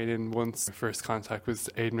to training once. My first contact was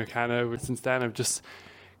Aidan McKenna. Since then I've just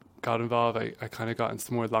got involved. I kind of got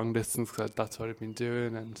into more long distance because that's what I've been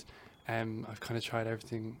doing, and I've kind of tried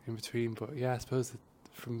everything in between. But I suppose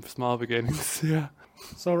from small beginnings. Yeah.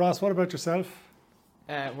 So Ross, what about yourself?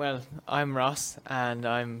 Well, I'm Ross and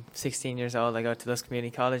I'm 16 years old. I go to Lusk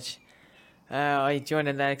Community College. I joined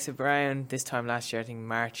athletics at Brown this time last year, I think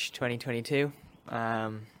March 2022.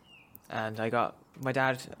 And I got my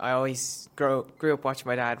dad. I always grew up watching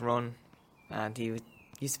my dad run, and he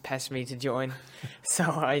used to pester me to join. So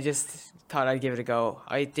I just thought I'd give it a go.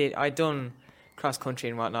 I'd done cross country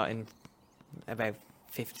and whatnot in about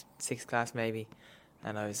 5th, 6th class maybe,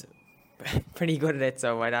 and I was pretty good at it.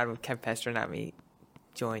 So my dad kept pestering at me,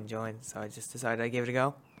 join. So I just decided I'd give it a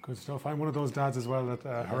go. Good stuff. I'm one of those dads as well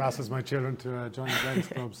that harasses my children to join athletics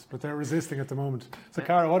clubs, but they're resisting at the moment. So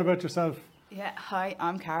Cara, what about yourself? Yeah, hi,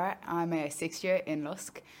 I'm Cara. I'm a 6th year in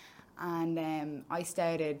Lusk, and I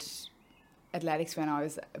started athletics when I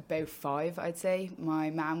was about 5, I'd say. My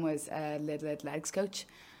mum was a little athletics coach,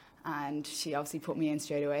 and she obviously put me in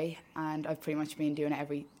straight away, and I've pretty much been doing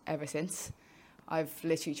it ever since. I've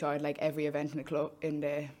literally tried like every event in the club in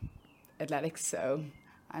the athletics,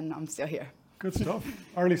 and I'm still here. Good stuff.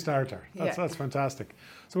 Early starter. That's fantastic.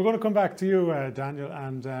 So we're going to come back to you, Daniel,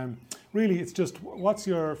 and really it's just, what's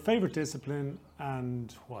your favourite discipline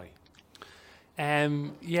and why?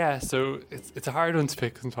 So it's a hard one to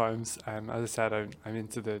pick sometimes. As I said, I'm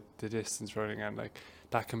into the distance running, and like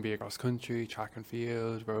that can be across country, track and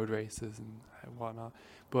field, road races and whatnot.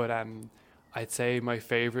 But I'd say my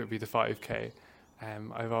favourite would be the 5K.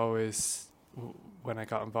 I've always, when I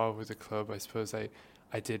got involved with the club, I suppose I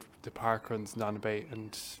did the park runs in Donabate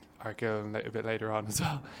and Argyll a bit later on as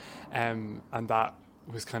well. And that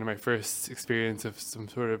was kind of my first experience of some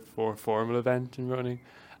sort of more formal event in running.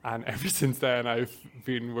 And ever since then, I've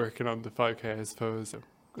been working on the 5K, I suppose. So,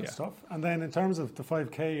 Good stuff. And then in terms of the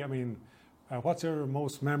 5K, I mean, what's your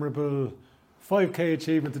most memorable 5K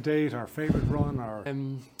achievement to date, or favourite run, or?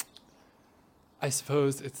 I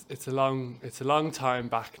suppose it's a long time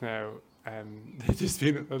back now. There's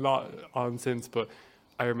been a lot on since, but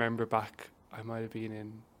I remember back, I might have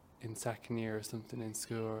been in second year or something in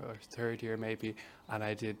school, or third year maybe, and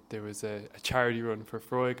there was a charity run for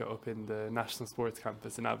Freuga up in the National Sports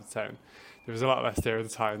Campus in Abbottstown. There was a lot less there at the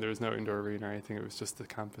time. There was no indoor arena or anything. It was just the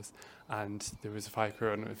campus, and there was a 5K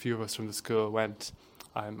run. A few of us from the school went.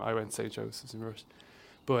 I went St. Joseph's in Rush,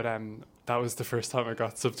 but that was the first time I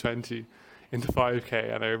got sub 20 in the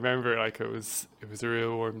 5K, and I remember like it was a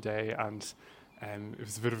real warm day, and it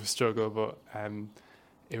was a bit of a struggle, but I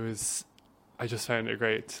just found it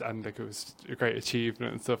great, and like it was a great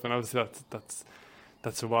achievement and stuff. And obviously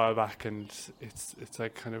that's a while back, and it's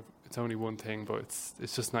like kind of, it's only one thing, but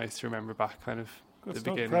it's just nice to remember back kind of Good the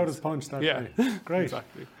stuff. beginning. Proud as punch that Yeah, day. Great.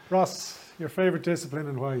 Exactly. Ross, your favourite discipline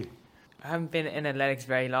and why? I haven't been in athletics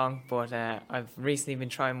very long, but I've recently been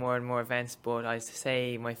trying more and more events. But I'd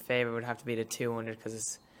say my favourite would have to be the 200, because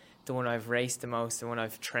it's the one I've raced the most, the one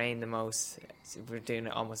I've trained the most. We're doing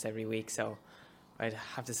it almost every week, so I'd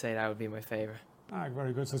have to say that would be my favourite.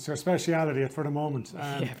 Very good. So it's your speciality for the moment.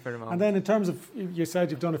 Yeah, for the moment. And then in terms of, you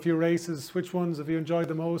said you've done a few races. Which ones have you enjoyed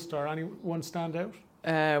the most, or any one stand out?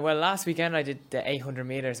 Well, last weekend I did the 800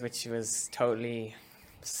 metres, which was totally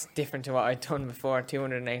different to what I'd done before.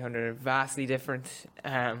 200 and 800 are vastly different.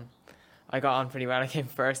 I got on pretty well. I came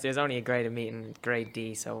first. It was only a grade of meeting, grade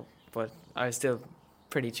D, but I was still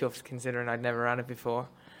pretty chuffed considering I'd never ran it before.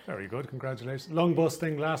 Very good. Congratulations. Lung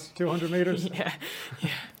busting last 200 metres. yeah,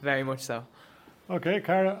 very much so. Okay,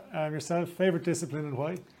 Cara, yourself, favourite discipline and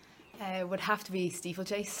why? Would have to be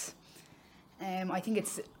steeplechase. I think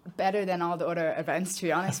it's better than all the other events, to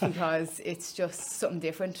be honest, because it's just something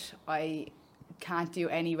different. I can't do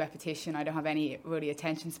any repetition. I don't have any really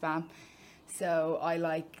attention span. So I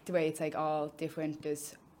like the way it's like all different.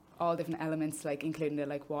 There's all different elements, like including the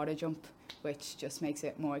like water jump, which just makes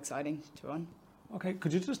it more exciting to run. Okay,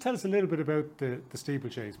 could you just tell us a little bit about the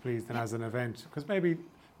steeplechase, please, then as an event? Because maybe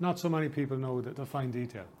not so many people know the fine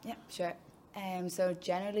detail. Yeah, sure. So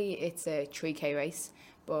generally it's a 3K race,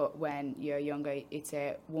 but when you're younger it's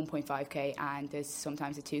a 1.5K and there's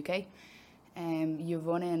sometimes a 2K. You're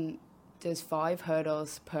running, there's 5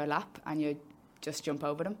 hurdles per lap and you just jump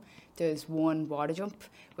over them. There's one water jump,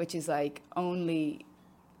 which is like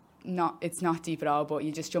it's not deep at all, but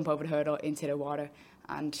you just jump over the hurdle into the water,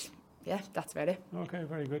 and yeah, that's about it. Okay,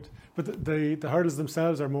 very good. But the hurdles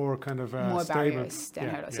themselves are more kind of more stable. barriers than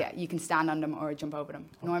hurdles. Yeah, you can stand on them or jump over them.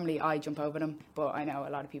 Normally I jump over them, but I know a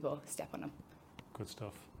lot of people step on them. Good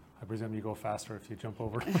stuff. I presume you go faster if you jump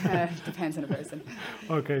over them. Depends on the person.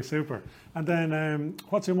 Okay, super. And then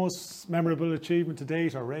what's your most memorable achievement to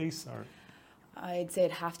date, or race? Or I'd say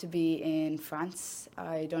it'd have to be in France.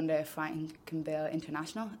 I done the Frankenville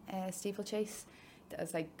International steeplechase. That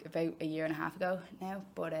was like about a year and a half ago now,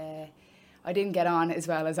 but I didn't get on as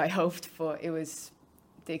well as I hoped, but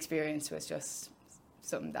the experience was just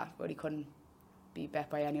something that really couldn't be bet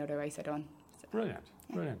by any other race I'd done. So, brilliant.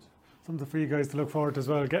 Something for you guys to look forward to as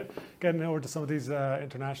well, getting over to some of these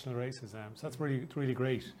international races. So that's really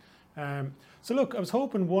great. So look, I was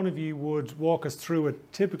hoping one of you would walk us through a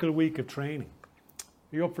typical week of training.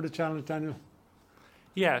 Are you up for the challenge, Daniel?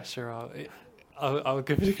 Yeah, sure. I'll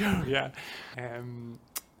give it a go.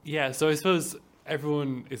 Yeah. So I suppose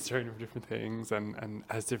everyone is training for different things and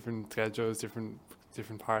has different schedules, different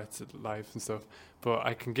parts of life and stuff. But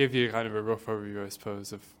I can give you kind of a rough overview, I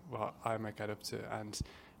suppose, of what I might get up to. And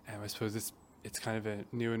I suppose it's kind of a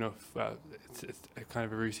new enough. It's a kind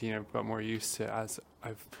of a routine I've got more used to as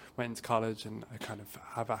I've went into college and I kind of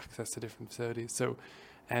have access to different facilities. So,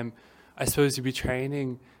 I suppose you'd be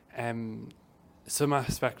training. Some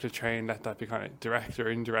aspect of training, let that be kind of direct or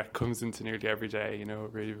indirect, comes into nearly every day. You know,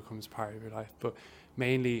 it really becomes part of your life. But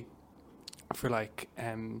mainly for like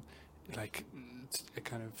a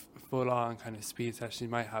kind of full on kind of speed session,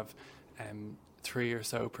 you might have 3 or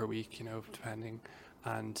so per week. You know, depending,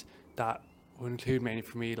 and that would include mainly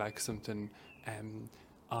for me like something in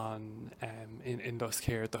Lusk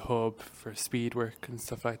here at the hub for speed work and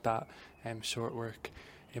stuff like that, short work.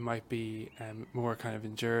 It might be more kind of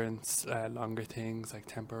endurance, longer things like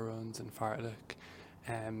tempo runs and fartlek.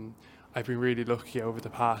 I've been really lucky over the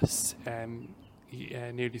past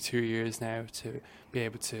nearly 2 years now to be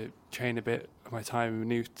able to train a bit of my time in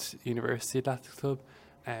Maynooth University Athletics Club.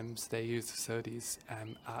 So they use facilities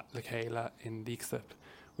at Lilly-Ann in Leixlip,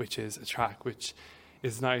 which is a track which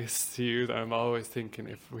is nice to use. I'm always thinking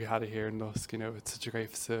if we had it here in Lusk, it's such a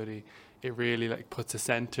great facility. It really puts a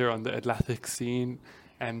centre on the athletics scene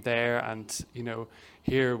there, and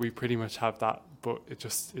here we pretty much have that, but it'll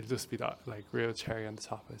just be that real cherry on the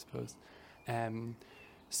top, I suppose.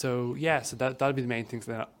 So that'll be the main things.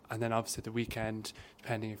 And then obviously the weekend,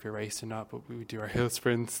 depending if you're racing or not, but we do our hill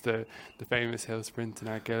sprints, the famous hill sprint in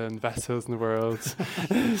Argyll, the best hills in the world.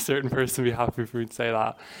 A certain person would be happy for me to say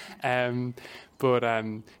that. So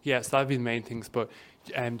that'll be the main things. But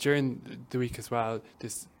during the week as well,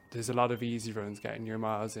 there's a lot of easy runs, getting your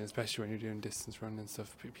miles in, especially when you're doing distance running and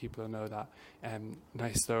stuff. People know that.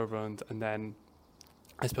 Nice slow runs, and then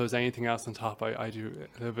I suppose anything else on top, I do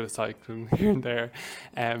a little bit of cycling here and there.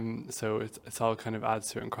 So it's all kind of adds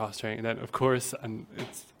to it and cross training. And then of course, and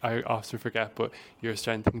I often forget, but your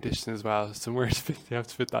strength and conditioning as well. Somewhere you have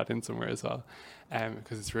to fit that in somewhere as well,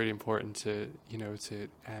 because it's really important to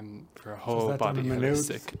for a whole body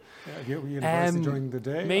holistic. University during the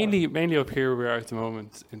day. Mainly up here we are at the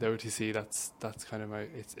moment in the OTC. That's kind of my.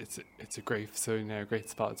 It's a great facility now, a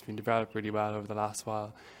great spot. It's been developed really well over the last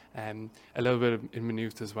while. A little bit in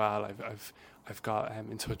Maynooth as well. I've got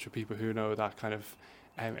in touch with people who know that kind of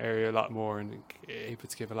area a lot more and able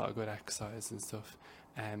to give a lot of good exercise and stuff.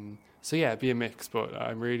 So yeah, it'd be a mix, but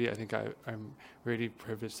I'm really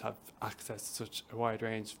privileged to have access to such a wide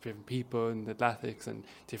range of different people and athletics and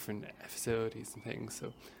different facilities and things.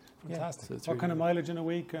 So fantastic. So what really kind of mileage in a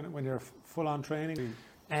week and when you're full on training?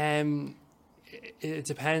 It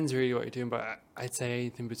depends really what you're doing, but I'd say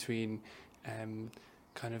anything between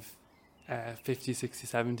kind of 50, 60,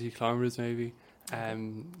 70 kilometers maybe.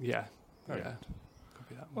 Could be that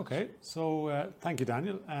much. Okay, so thank you,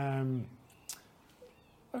 Daniel.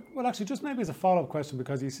 Well, actually, just maybe as a follow-up question,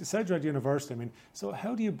 because you said you're at university. I mean, so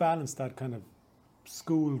how do you balance that kind of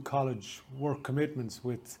school, college, work commitments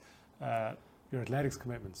with your athletics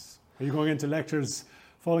commitments? Are you going into lectures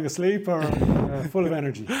falling asleep or full of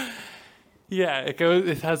energy? Yeah,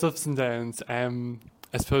 it has ups and downs.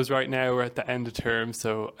 I suppose right now we're at the end of term,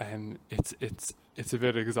 so it's a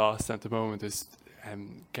bit exhausting at the moment. There's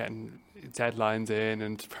getting deadlines in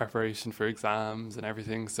and preparation for exams and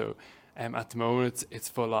everything. So at the moment it's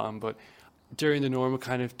full on. But during the normal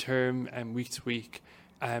kind of term and week to week,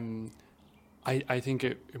 I think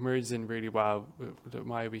it emerges in really well with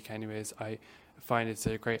my week. Anyways, I find it's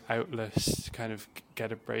a great outlet to kind of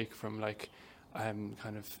get a break from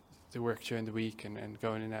kind of the work during the week and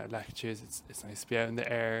going in and out of lectures. It's nice to be out in the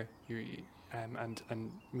air,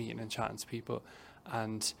 and meeting and chatting to people.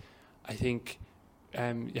 And I think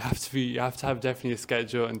you have to have definitely a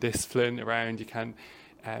schedule and discipline around. You can,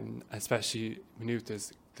 especially Maynooth,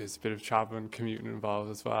 there's a bit of travel and commuting involved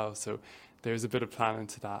as well. So there's a bit of planning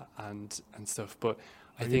to that and stuff. But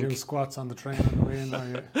I think doing squats on the train on the way in, are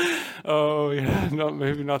you? Oh yeah,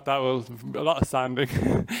 maybe not that well. A lot of standing,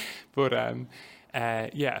 but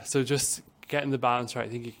so just getting the balance right. I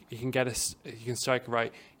think you can strike it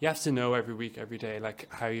right. You have to know every week, every day,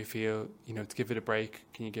 how you feel. To give it a break.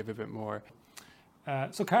 Can you give a bit more?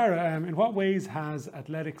 So, Cara, in what ways has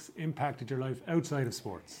athletics impacted your life outside of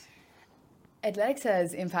sports? Athletics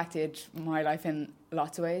has impacted my life in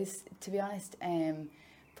lots of ways, to be honest.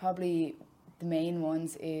 Probably the main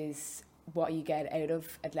ones is what you get out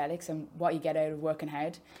of athletics and what you get out of working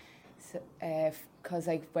hard. Because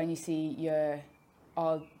when you see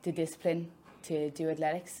all the discipline to do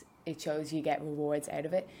athletics, it shows you get rewards out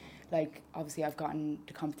of it. Obviously I've gotten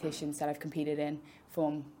the competitions that I've competed in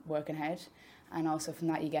from working hard, and also from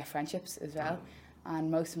that you get friendships as well.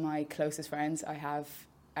 And most of my closest friends I have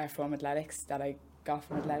are from athletics, that I got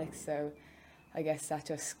from athletics. So I guess that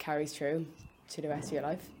just carries through to the rest of your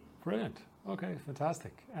life. Brilliant. Okay,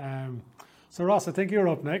 fantastic. So Ross, I think you're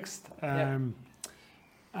up next.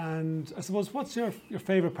 And I suppose, what's your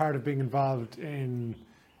favourite part of being involved in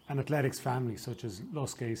an athletics family such as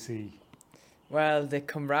Lusk AC? Well, the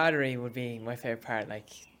camaraderie would be my favourite part.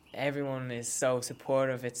 Everyone is so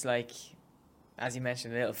supportive. It's as you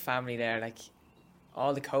mentioned, a little family there.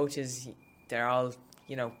 All the coaches, they're all,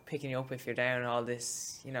 picking you up if you're down. All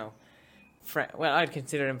this, well, I'd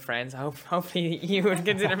consider them friends. Hopefully you would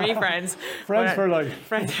consider me friends. Friends for life.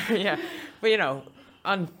 Friends, yeah. But,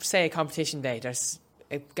 on, say, a competition day, there's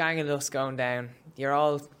a gang of us going down. You're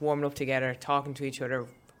all warming up together, talking to each other,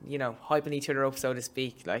 hyping each other up, so to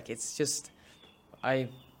speak. It's just, I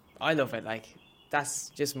love it. that's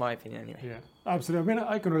just my opinion anyway. Yeah, absolutely. I mean,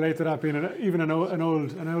 I can relate to that. Being even an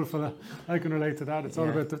old fella, I can relate to that. It's all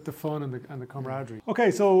about the fun and the camaraderie.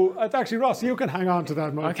 Okay, so actually, Ross, you can hang on to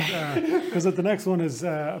that, because the next one is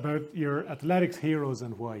about your athletics heroes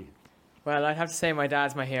and why. Well, I'd have to say my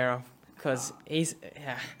dad's my hero because he's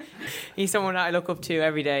someone that I look up to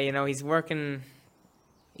every day. You know, he's working.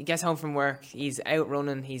 He gets home from work, he's out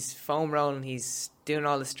running, he's foam rolling, he's doing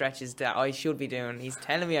all the stretches that I should be doing. He's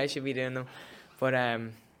telling me I should be doing them. But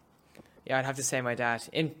yeah, I'd have to say my dad.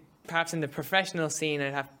 Perhaps in the professional scene,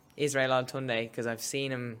 I'd have Israel Al-Tunde, because I've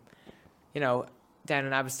seen him, you know, down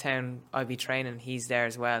in Abbottstown. I'd be training, he's there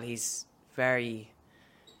as well. He's very,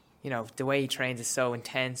 you know, the way he trains is so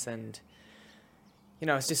intense, and, you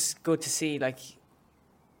know, it's just good to see, like,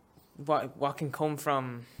 what can come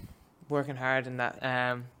from working hard and that.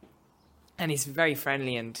 And he's very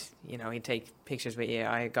friendly, and, you know, he'd take pictures with you.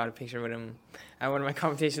 I got a picture with him at one of my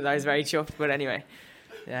competitions. I was very chuffed, but anyway.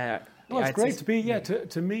 Well, it's great to be,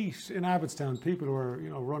 to meet in Abbottstown people who are, you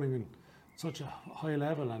know, running in such a high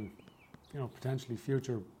level and, you know, potentially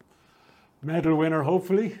future medal winner,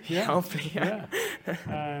 hopefully. Yeah, hopefully, yeah.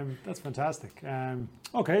 That's fantastic.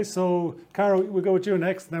 Okay, so, Carol, we'll go with you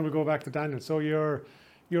next, and then we'll go back to Daniel. So your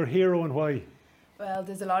hero and why? Well,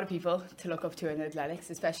 there's a lot of people to look up to in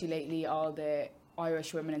athletics, especially lately, all the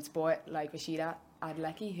Irish women in sport, like Rashida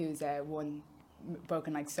Adelecki, who's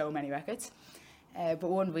broken like so many records. But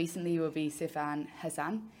one recently will be Sifan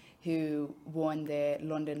Hassan, who won the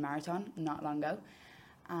London Marathon not long ago.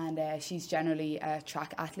 And she's generally a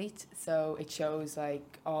track athlete, so it shows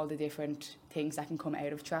like all the different things that can come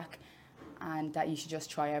out of track, and that you should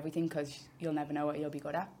just try everything, because you'll never know what you'll be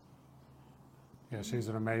good at. Yeah, she's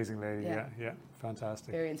an amazing lady. Yeah,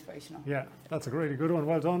 fantastic. Very inspirational. Yeah, that's a really good one.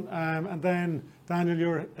 Well done. And then, Daniel,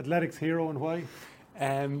 your athletics hero and why?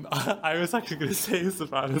 I was actually going to say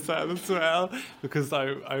Savannah San as well, because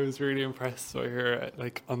I was really impressed by her,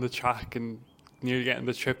 like, on the track and nearly getting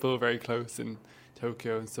the triple very close in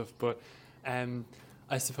Tokyo and stuff. But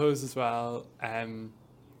I suppose as well,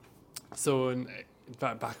 so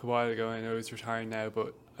back a while ago, I know he's retiring now,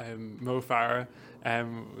 but Mo Farah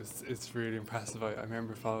it's really impressive. I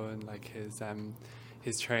remember following like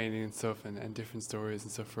his training and stuff, and different stories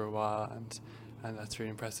and stuff for a while, and that's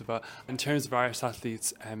really impressive. But in terms of Irish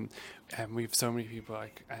athletes, we have so many people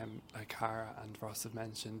like Cara and Ross have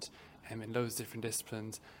mentioned in loads of different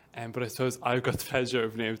disciplines. But I suppose I've got the pleasure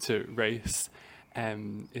of being able to race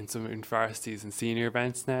in some universities and senior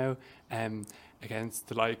events now, against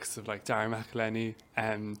the likes of like Darren McElhenney,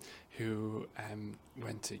 who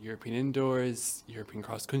went to European Indoors, European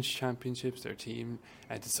Cross Country Championships. Their team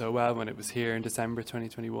did so well when it was here in December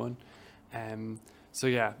 2021. So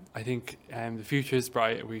yeah, I think the future is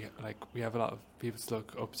bright. We have a lot of people to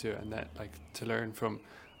look up to and that like to learn from,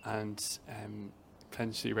 and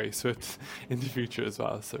potentially race with in the future as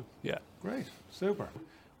well. So yeah, great, super.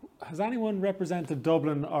 Has anyone represented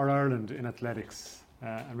Dublin or Ireland in athletics?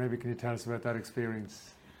 And maybe can you tell us about that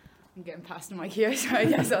experience? I'm getting past the mic here, so I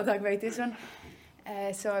guess I'll talk about this one.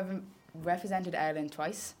 So I've represented Ireland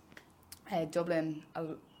twice, Dublin a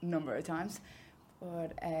number of times,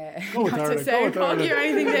 but not Ireland. To say cocky or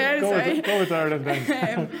anything there. Go with Ireland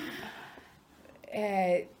then.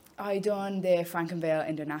 I done the Frankenvale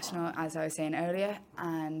International, as I was saying earlier,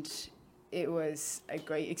 and it was a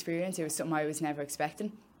great experience. It was something I was never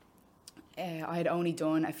expecting. I had only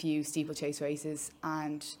done a few steeplechase races,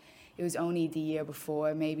 and it was only the year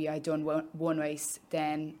before maybe I'd done one race,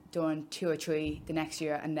 then done 2 or 3 the next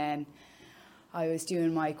year, and then I was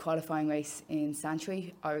doing my qualifying race in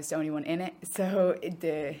Santry. I was the only one in it, so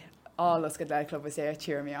all Lusk Athletic Club was there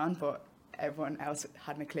cheering me on, but everyone else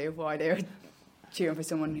hadn't a clue why they were cheering for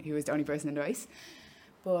someone who was the only person in the race.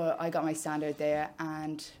 But I got my standard there,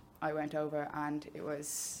 and I went over, and it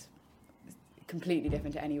was completely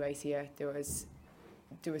different to any race here.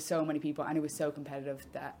 There were so many people, and it was so competitive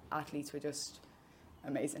that athletes were just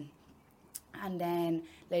amazing. And then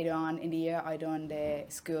later on in the year, I done the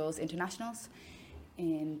schools internationals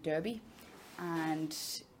in Derby, and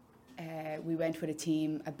we went with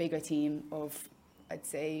a bigger team of, I'd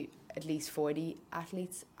say, at least 40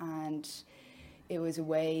 athletes, and it was a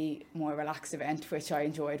way more relaxed event, which I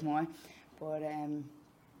enjoyed more. But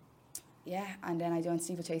yeah, and then I done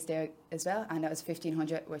steeplechase there as well, and that was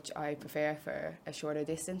 1500, which I prefer for a shorter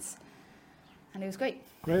distance, and it was great.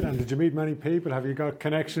 Great. And did you meet many people? Have you got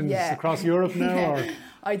connections across Europe now? Or?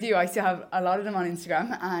 I do. I still have a lot of them on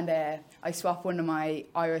Instagram, and I swapped one of my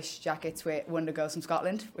Irish jackets with one of the girls from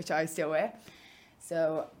Scotland, which I still wear.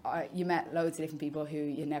 So you met loads of different people who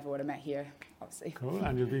you never would have met here. obviously. Cool,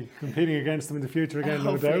 and you'll be competing against them in the future again,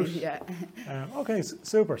 no Hopefully, doubt. Yeah. Okay,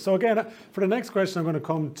 super. So again, for the next question, I'm going to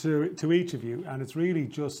come to each of you, and it's really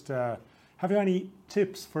just, have you any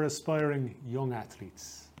tips for aspiring young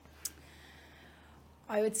athletes?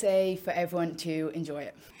 I would say for everyone to enjoy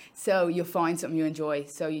it. So you'll find something you enjoy.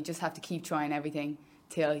 So you just have to keep trying everything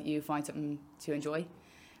till you find something to enjoy.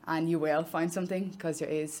 And you will find something because there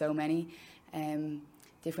is so many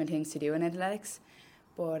different things to do in athletics.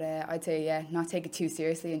 But I'd say, yeah, not take it too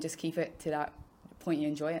seriously and just keep it to that point you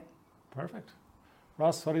enjoy it. Perfect.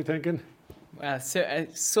 Ross, what are you thinking? Well,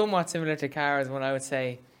 somewhat similar to Cara's one, I would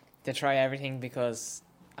say to try everything because,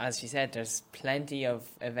 as she said, there's plenty of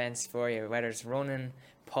events for you, whether it's running,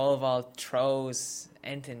 pole vault, throws,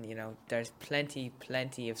 anything, you know, there's plenty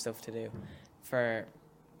of stuff to do for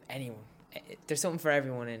anyone. There's something for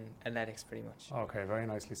everyone in athletics, pretty much. Okay, very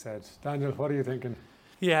nicely said. Daniel, what are you thinking?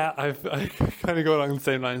 Yeah, I kind of go along the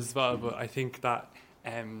same lines as well, but I think that,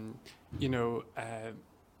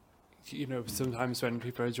 sometimes when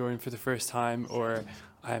people are joining for the first time, or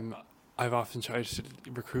I've often tried to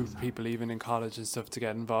recruit people even in college and stuff to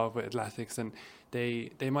get involved with athletics, and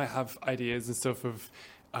they might have ideas and stuff of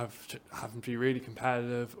having to be really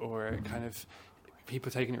competitive or kind of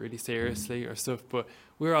people taking it really seriously or stuff, but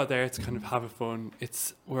we're all there to kind of have a fun.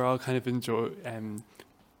 We're all kind of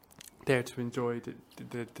there to enjoy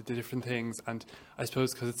the different things, and I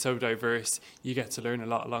suppose because it's so diverse, you get to learn a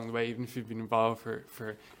lot along the way, even if you've been involved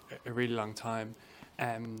for a really long time.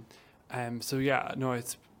 So yeah, no,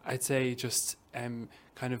 I'd say just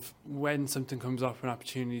kind of when something comes up, an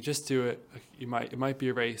opportunity, just do it. It might be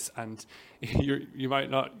a race, and you might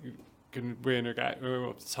not can win or get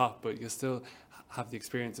up the top, but you'll still have the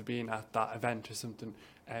experience of being at that event or something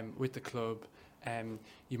with the club.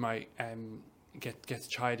 You might get to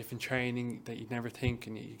try different training that you'd never think,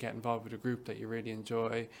 and you get involved with a group that you really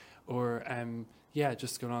enjoy, or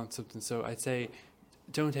just going on something. So I'd say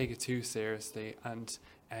don't take it too seriously, and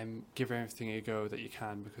give everything a go that you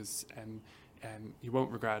can, because you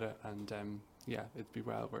won't regret it, and it'd be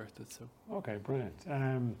well worth it. So okay,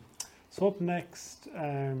 brilliant. So up next,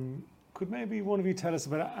 could maybe one of you tell us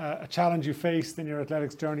about a challenge you faced in your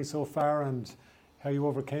athletics journey so far and how you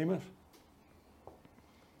overcame it?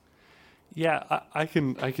 Yeah, I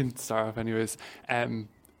can start off anyways.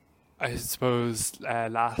 I suppose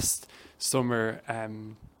last summer,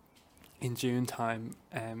 in June time,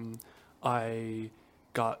 I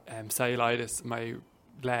got cellulitis in my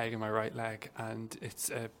leg, in my right leg, and it's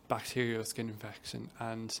a bacterial skin infection,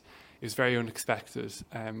 and it was very unexpected,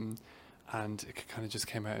 and it kind of just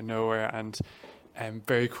came out of nowhere, and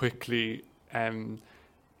very quickly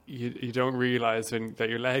you don't realise that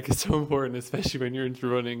your leg is so important, especially when you're into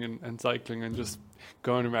running and cycling and just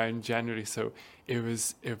going around generally. So it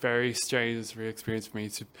was a very strange, surreal experience for me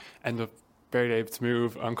to end up barely able to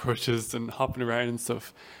move on crutches and hopping around and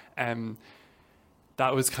stuff.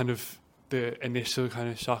 That was kind of the initial kind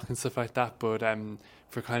of shock and stuff like that. But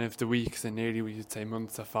for kind of the weeks and nearly, we should say,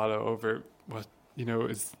 months that follow over what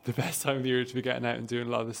is the best time of the year to be getting out and doing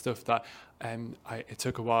a lot of the stuff that it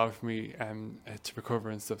took a while for me to recover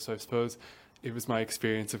and stuff. So I suppose it was my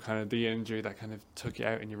experience of kind of the injury that kind of took you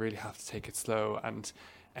out, and you really have to take it slow, and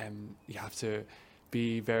you have to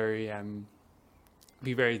be very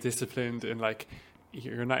disciplined, and like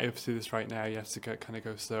you're not able to do this right now, you have to kind of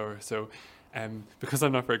go slower. So because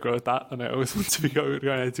I'm not very good at that, and I always want to be going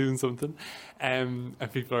out doing something, and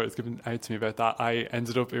people are always giving out to me about that, I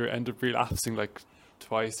ended up relapsing like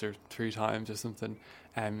twice or three times or something,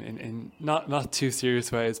 in not too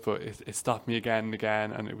serious ways, but it stopped me again and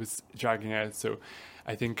again, and it was dragging out. So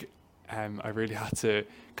I think I really had to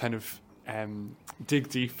kind of dig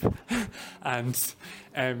deep and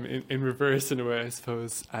in reverse in a way, I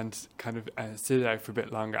suppose, and kind of sit it out for a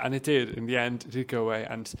bit longer, and it did. In the end, it did go away,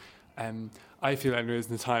 and I feel anyways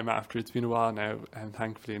in the time after, it's been a while now, and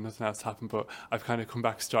thankfully nothing else happened, but I've kind of come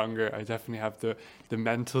back stronger. I definitely have the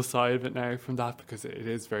mental side of it now from that, because it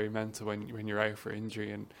is very mental when you're out for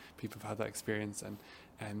injury, and people have had that experience,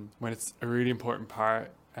 and when it's a really important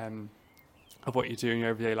part of what you do in your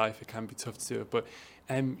everyday life, it can be tough to do it. But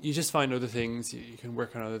you just find other things, you can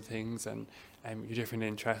work on other things, and your different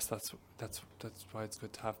interests. That's why it's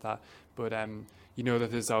good to have that. But you know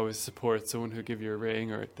that there's always support, someone who'll give you a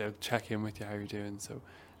ring, or they'll check in with you how you're doing. So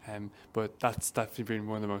but that's definitely been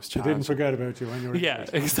one of the most challenging. They didn't forget about you when you were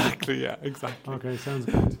exactly. Okay, sounds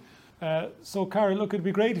good. So Cara, look, it'd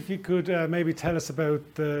be great if you could maybe tell us about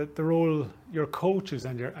the role your coaches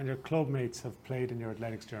and your club mates have played in your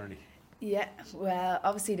athletics journey. Yeah, well,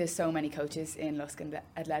 obviously there's so many coaches in Lusk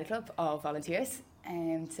Athletic Club, all volunteers.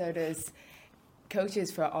 So there's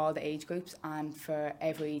coaches for all the age groups and for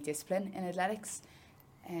every discipline in athletics.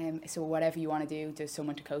 So whatever you want to do, there's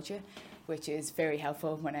someone to coach you, which is very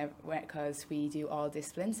helpful because we do all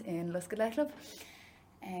disciplines in Lusk Athletic Club.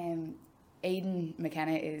 Aidan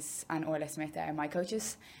McKenna and Orla Smith are my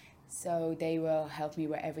coaches, so they will help me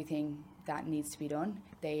with everything that needs to be done.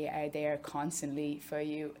 They are there constantly for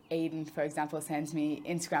you. Aidan, for example, sends me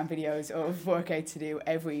Instagram videos of workouts to do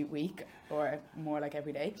every week, or more like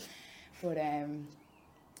every day. But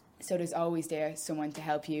so there's always there someone to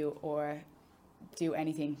help you or do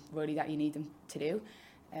anything really that you need them to do.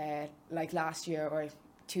 Like last year or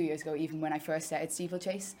 2 years ago, even when I first started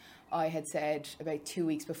steeplechase, I had said about 2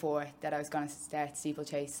 weeks before that I was going to start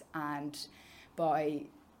steeplechase, and by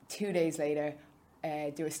 2 days later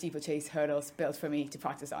there were steeplechase hurdles built for me to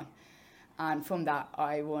practice on, and from that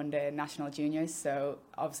I won the national juniors. So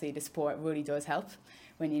obviously the sport really does help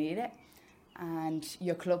when you need it, and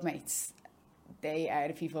your club mates, they are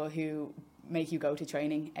the people who make you go to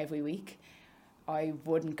training every week. I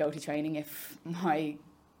wouldn't go to training if my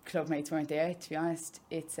club mates weren't there, to be honest.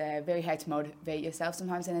 It's very hard to motivate yourself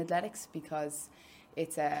sometimes in athletics because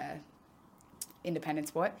it's a independent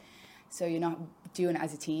sport, so you're not doing it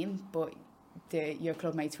as a team, but your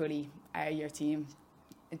club mates really are your team.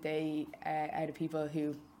 They are the people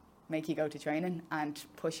who make you go to training and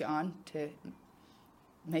push you on to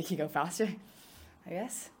make you go faster, I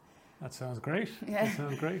guess. That sounds great. Yeah. That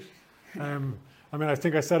sounds great. I mean, I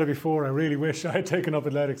think I said it before, I really wish I had taken up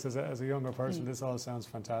athletics as a younger person. This all sounds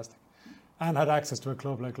fantastic. And had access to a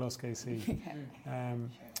club like Lusk AC.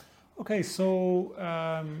 Okay, so,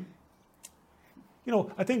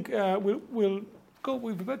 I think we'll go,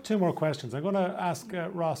 we've got 2 more questions. I'm going to ask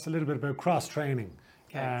Ross a little bit about cross-training.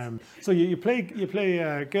 So you play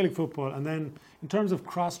Gaelic football, and then in terms of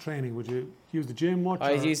cross-training, would you use the gym much?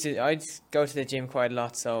 I'd go to the gym quite a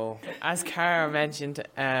lot. So as Cara mentioned,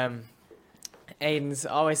 Aidan's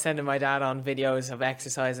always sending my dad on videos of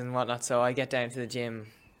exercise and whatnot, so I get down to the gym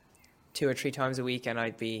 2 or 3 times a week, and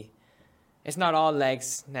it's not all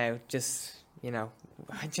legs now, just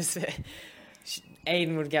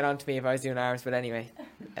Aidan would get on to me if I was doing arms, but anyway.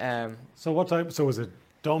 So what type, so is it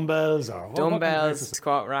dumbbells or dumbbells,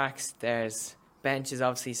 squat racks, there's benches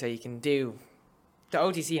obviously, so you can do, the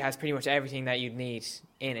OTC has pretty much everything that you'd need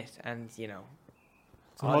in it, and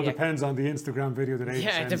so it all depends on the Instagram video that Aidan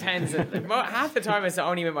sends. Yeah, it depends. Half the time it's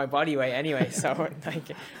only with my body weight anyway, so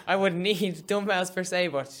I wouldn't need dumbbells per se,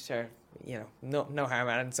 but sure, no harm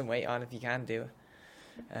adding some weight on if you can do it.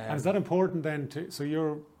 And is that important then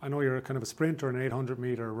I know you're kind of a sprinter, an 800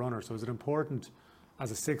 metre runner, so is it important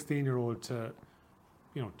as a 16-year-old to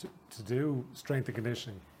do strength and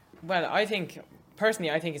conditioning? Well, I think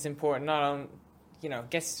it's important, not on,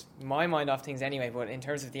 gets my mind off things anyway, but in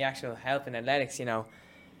terms of the actual help in athletics,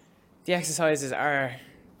 the exercises are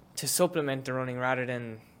to supplement the running rather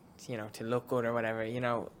than, to look good or whatever.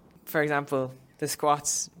 For example, the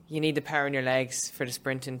squats, you need the power in your legs for the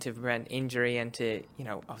sprinting to prevent injury and to,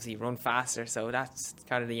 obviously run faster. So that's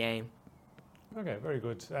kind of the aim. Okay, very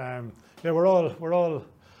good. We're all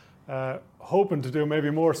hoping to do maybe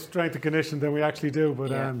more strength and conditioning than we actually do,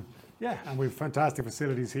 but and we've fantastic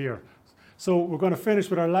facilities here. So we're going to finish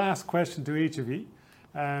with our last question to each of you.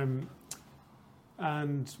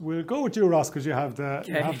 And we'll go with you, Ross, because you have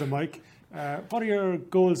the mic. What are your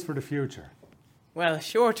goals for the future? Well,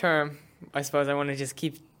 short term, I suppose I want to just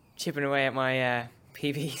keep chipping away at my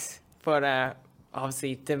PBs. But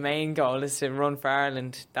obviously, the main goal is to run for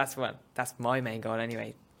Ireland. That's my main goal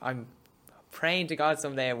anyway. I'm praying to God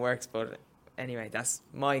someday it works, but anyway, that's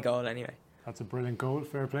my goal anyway. That's a brilliant goal.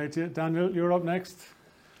 Fair play to you. Daniel, you're up next.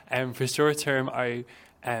 For short term, I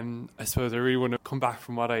suppose I really want to come back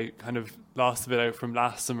from what I kind of lost a bit out from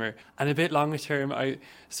last summer. And a bit longer term, I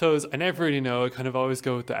suppose I never really know. I kind of always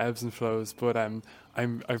go with the ebbs and flows. But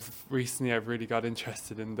I've really got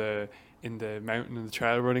interested in the mountain and the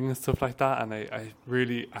trail running and stuff like that. And I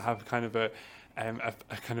have kind of a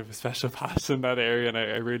kind of a special passion in that area, and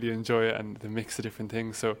I really enjoy it and the mix of different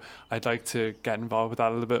things. So I'd like to get involved with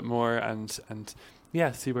that a little bit more and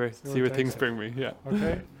see where things bring me. Yeah.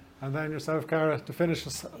 Okay. And then yourself, Cara, to finish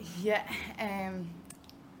us. Yeah,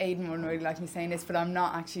 Aidan wouldn't really like me saying this, but I'm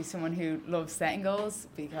not actually someone who loves setting goals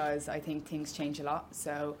because I think things change a lot,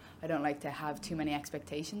 so I don't like to have too many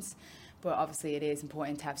expectations. But obviously it is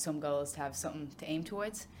important to have some goals, to have something to aim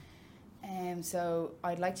towards. So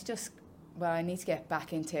I'd like to I need to get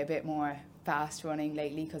back into a bit more fast running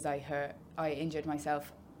lately because I injured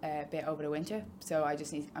myself a bit over the winter, so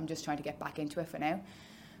I'm just trying to get back into it for now.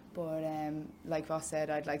 But like Ross said,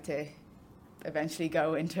 I'd like to eventually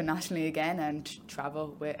go internationally again and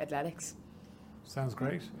travel with athletics. Sounds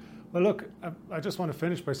great. Well, look, I just want to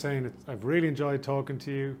finish by saying I've really enjoyed talking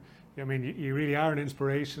to you. I mean, you really are an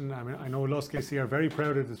inspiration. I mean, I know Lusk AC are very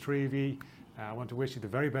proud of the 3 of you. I want to wish you the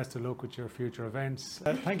very best of luck with your future events.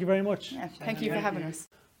 Thank you very much. Yeah, thank you for having us.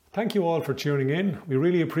 Thank you all for tuning in. We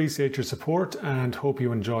really appreciate your support and hope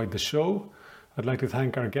you enjoyed the show. I'd like to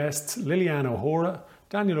thank our guests, Lilly-Ann O'Hora,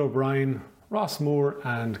 Daniel O'Brien, Ross Moore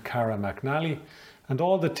and Cara McNally, and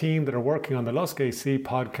all the team that are working on the Lusk AC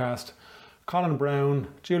podcast: Colin Brown,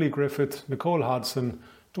 Julie Griffith, Nicole Hodson,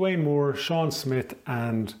 Dwayne Moore, Sean Smith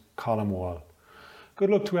and Colin Wall. Good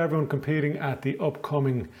luck to everyone competing at the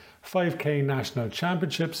upcoming 5K National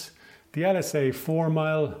Championships, the LSA 4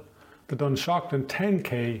 Mile, the Dunshaughlin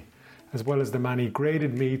 10K, as well as the many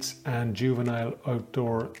graded meets and juvenile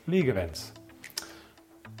outdoor league events.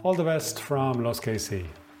 All the best from Lusk AC.